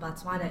back to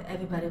Botswana,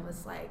 everybody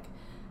was like,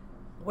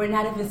 we're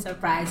not even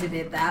surprised you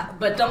did that,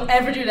 but don't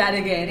ever do that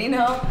again, you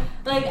know?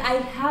 Like, I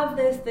have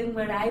this thing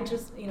where I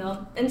just, you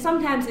know, and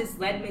sometimes it's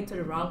led me to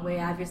the wrong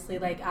way, obviously.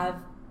 Like, I've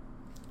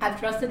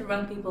trusted the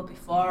wrong people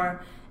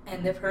before,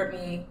 and they've hurt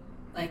me,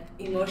 like,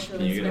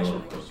 emotionally,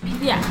 especially.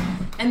 Yeah,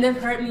 and they've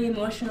hurt me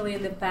emotionally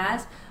in the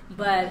past,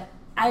 but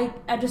I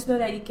just know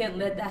that you can't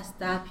let that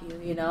stop you,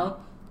 you know?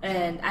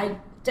 And I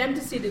tend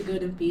to see the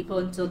good in people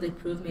until they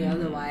prove me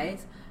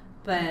otherwise.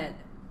 But,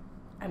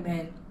 I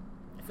mean,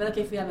 I feel like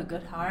if you have a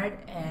good heart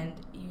and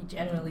you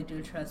generally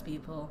do trust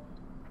people,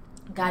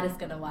 God is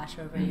going to watch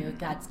over you.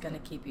 God's going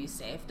to keep you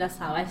safe. That's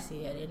how I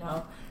see it, you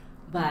know?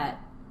 But,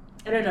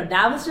 I don't know.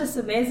 That was just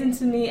amazing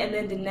to me. And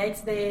then the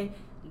next day,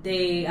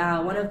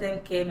 one of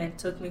them came and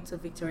took me to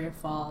Victoria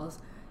Falls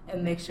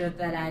and make sure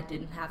that I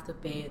didn't have to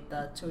pay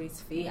the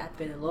tourist fee. I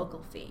paid a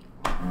local fee.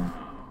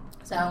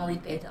 So I only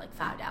paid like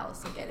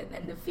 $5 to get it,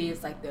 and the fee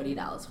is like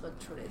 $30 for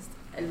tourists.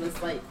 It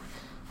was like,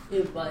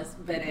 it was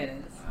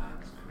bananas.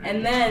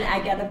 And then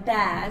I got a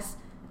pass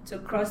to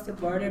cross the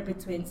border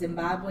between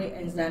Zimbabwe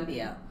and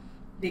Zambia,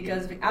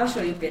 because I'll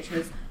show you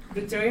pictures.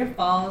 Victoria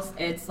Falls,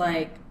 it's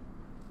like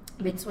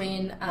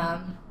between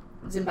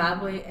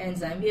Zimbabwe and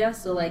Zambia,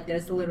 so like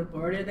there's a little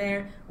border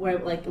there where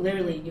like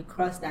literally you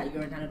cross that,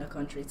 you're in another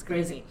country. It's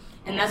crazy.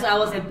 And that's why I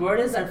was like,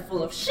 borders are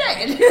full of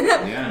shit.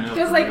 Yeah, no.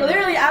 Because like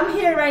literally I'm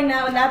here right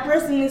now and that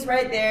person is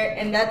right there,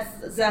 and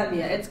that's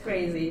Zambia. It's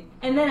crazy.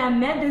 And then I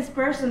met this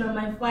person on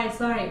my flight.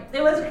 Sorry,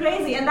 it was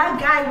crazy. And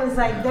that guy was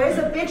like, there's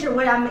a picture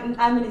where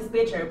I'm in his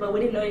picture, but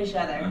we didn't know each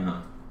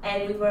other.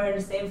 And we were in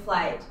the same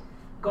flight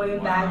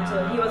going back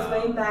to, he was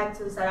going back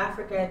to South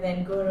Africa and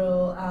then go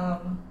to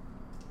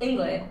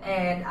England,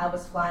 and I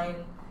was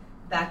flying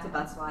back to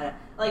Botswana.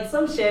 Like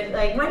some shit,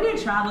 like when you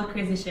travel,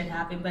 crazy shit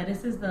happened, but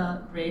this is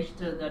the bridge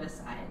to the other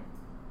side.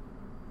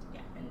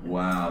 Yeah.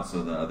 Wow,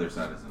 so the other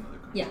side is another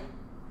country. Yeah.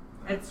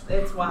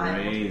 It's wild.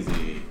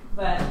 Crazy.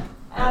 But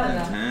I don't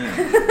know.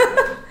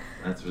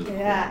 That's really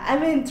yeah, cool. I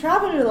mean,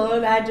 traveling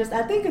alone, I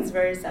think it's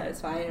very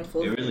satisfying and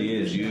fulfilling. It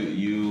really is.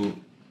 You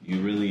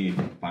really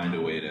find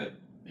a way to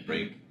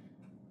break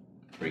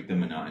the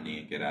monotony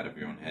and get out of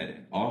your own head.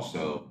 And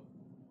also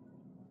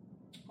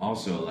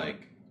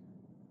like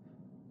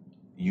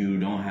you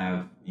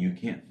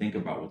can't think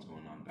about what's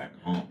going on back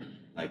home.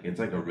 Like it's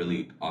like a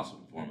really awesome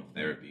form of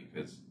therapy,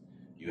 because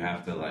you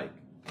have to like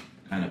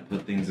kind of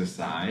put things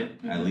aside,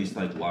 at least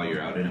like while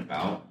you're out and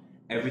about.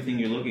 Everything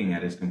you're looking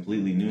at is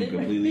completely new,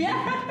 completely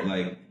different.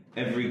 Like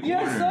every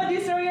corner. You're so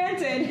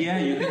disoriented. Yeah,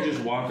 you can just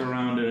walk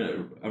around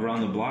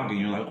the block and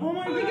you're like, oh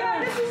my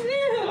god, this is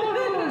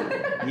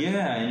new.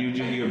 Yeah, and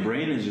your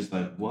brain is just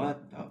like,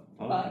 what the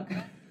fuck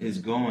is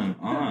going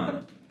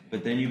on?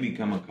 But then you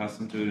become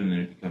accustomed to it, and then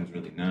it becomes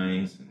really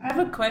nice. I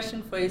have a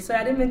question for you. So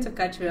I didn't mean to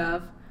cut you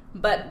off,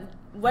 but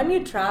when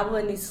you travel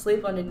and you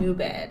sleep on a new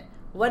bed,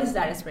 what is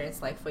that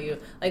experience like for you?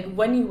 Like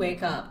when you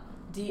wake up,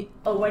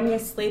 or when you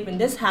sleep,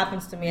 and this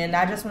happens to me, and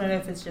I just want to know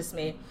if it's just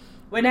me.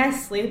 When I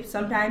sleep,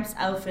 sometimes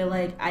I'll feel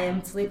like I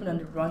am sleeping on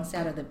the wrong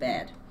side of the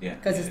bed. Yeah.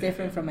 Because it's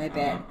different from my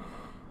bed.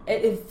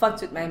 It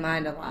fucks with my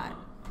mind a lot.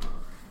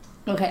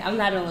 Okay, I'm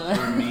not alone.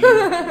 For me,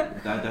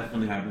 that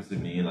definitely happens to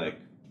me. Like,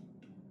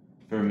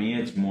 for me,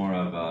 it's more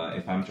of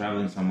if I'm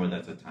traveling somewhere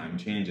that's a time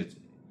change,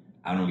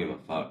 I don't give a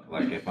fuck.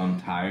 Like, if I'm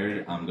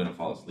tired, I'm gonna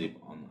fall asleep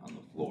on the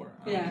floor.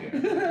 I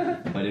don't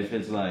care. But if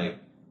it's like,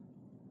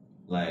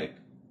 I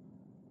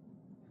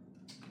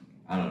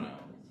don't know,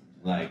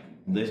 like,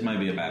 this might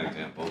be a bad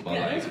example, but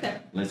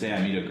let's say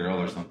I meet a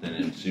girl or something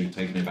and she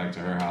takes me back to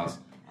her house.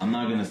 I'm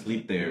not gonna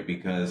sleep there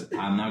because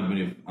I'm not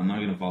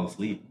gonna fall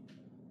asleep.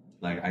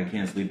 Like, I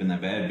can't sleep in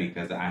that bed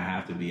because I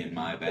have to be in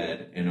my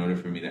bed in order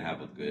for me to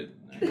have a good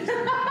night.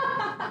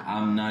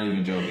 I'm not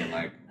even joking.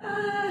 Like,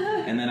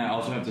 and then I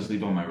also have to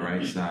sleep on my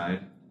right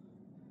side.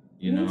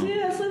 You know? Me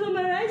too, I sleep on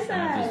my right side.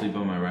 I have to sleep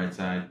on my right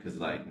side because,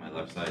 like, my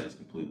left side is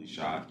completely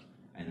shot.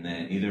 And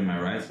then either my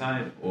right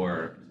side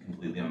or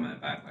completely on my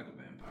back like a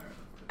vampire.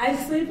 I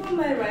sleep on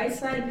my right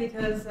side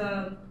because,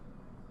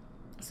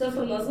 so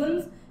for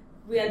Muslims,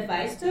 we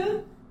advise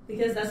to,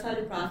 because that's how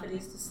the Prophet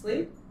used to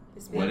sleep.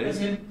 What is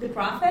it? The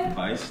Prophet?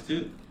 Advice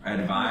to?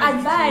 I'm sorry. I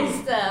thought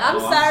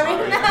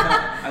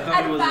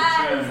it was a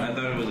term. I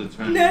thought it was a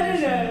term.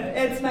 No.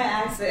 It's my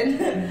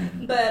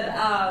accent. But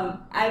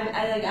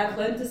I've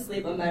learned to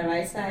sleep on my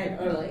right side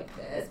or like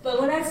this. But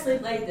when I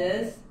sleep like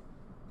this,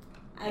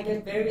 I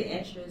get very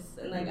anxious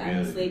and like I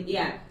don't sleep.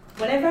 Yeah.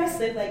 Whenever I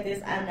sleep like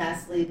this, I'm not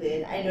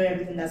sleeping. I know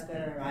everything that's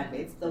going on around me.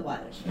 It's the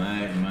watershed.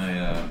 My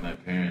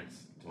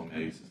parents told me I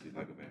used to sleep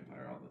like a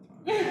vampire all the time.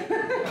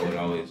 I would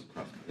always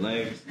cross my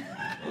legs,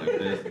 go like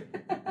this.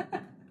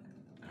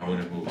 I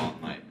wouldn't move all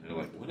night. They're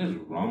like, what is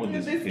wrong with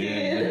this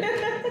kid?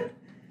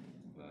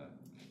 But,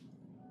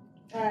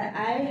 Alright,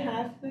 I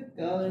have to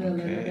go in a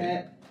little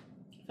bit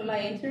for my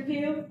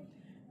interview,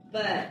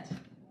 but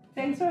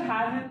thanks for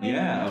having me.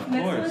 Yeah, of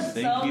course.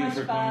 Thank you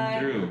for coming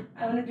through.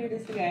 I want to do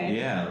this again.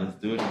 Yeah, let's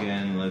do it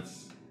again.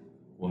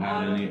 We'll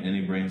have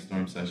any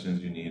brainstorm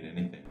sessions you need,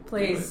 anything.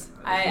 Please.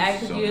 I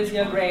could use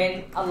your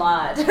brain a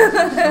lot. This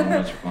is so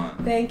much fun.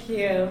 Thank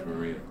you. For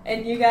real.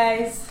 And you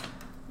guys,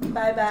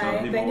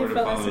 bye-bye. So Thank you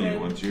for listening.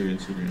 What's your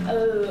Instagram?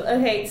 Oh,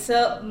 okay.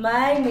 So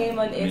my name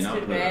on Instagram, I'll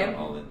put it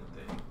all in the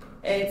thing.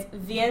 it's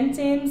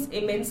VN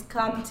It means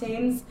come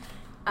teams.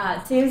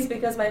 Teams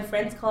because my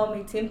friends call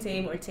me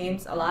Team or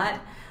Teams a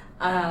lot.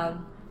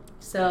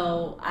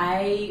 So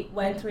I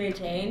went through a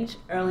change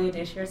earlier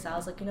this year, so I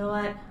was like, you know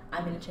what?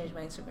 I'm going to change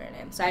my Instagram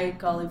name. So I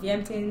call it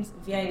VN.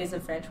 VN is a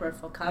French word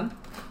for come.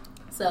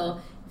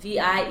 So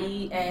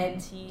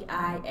VIENTIMZ.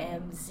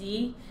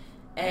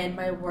 And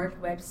my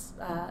work web's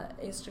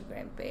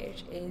Instagram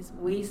page is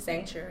We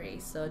Sanctuary.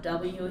 So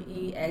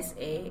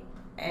WESANCTUARY.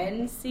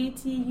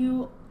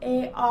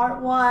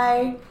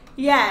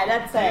 Yeah,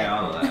 that's it. Yeah,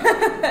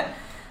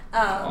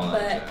 all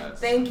that. But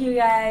thank you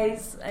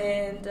guys,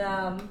 and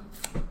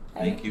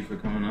thank you for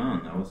coming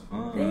on. That was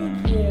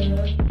fun.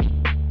 Thank you.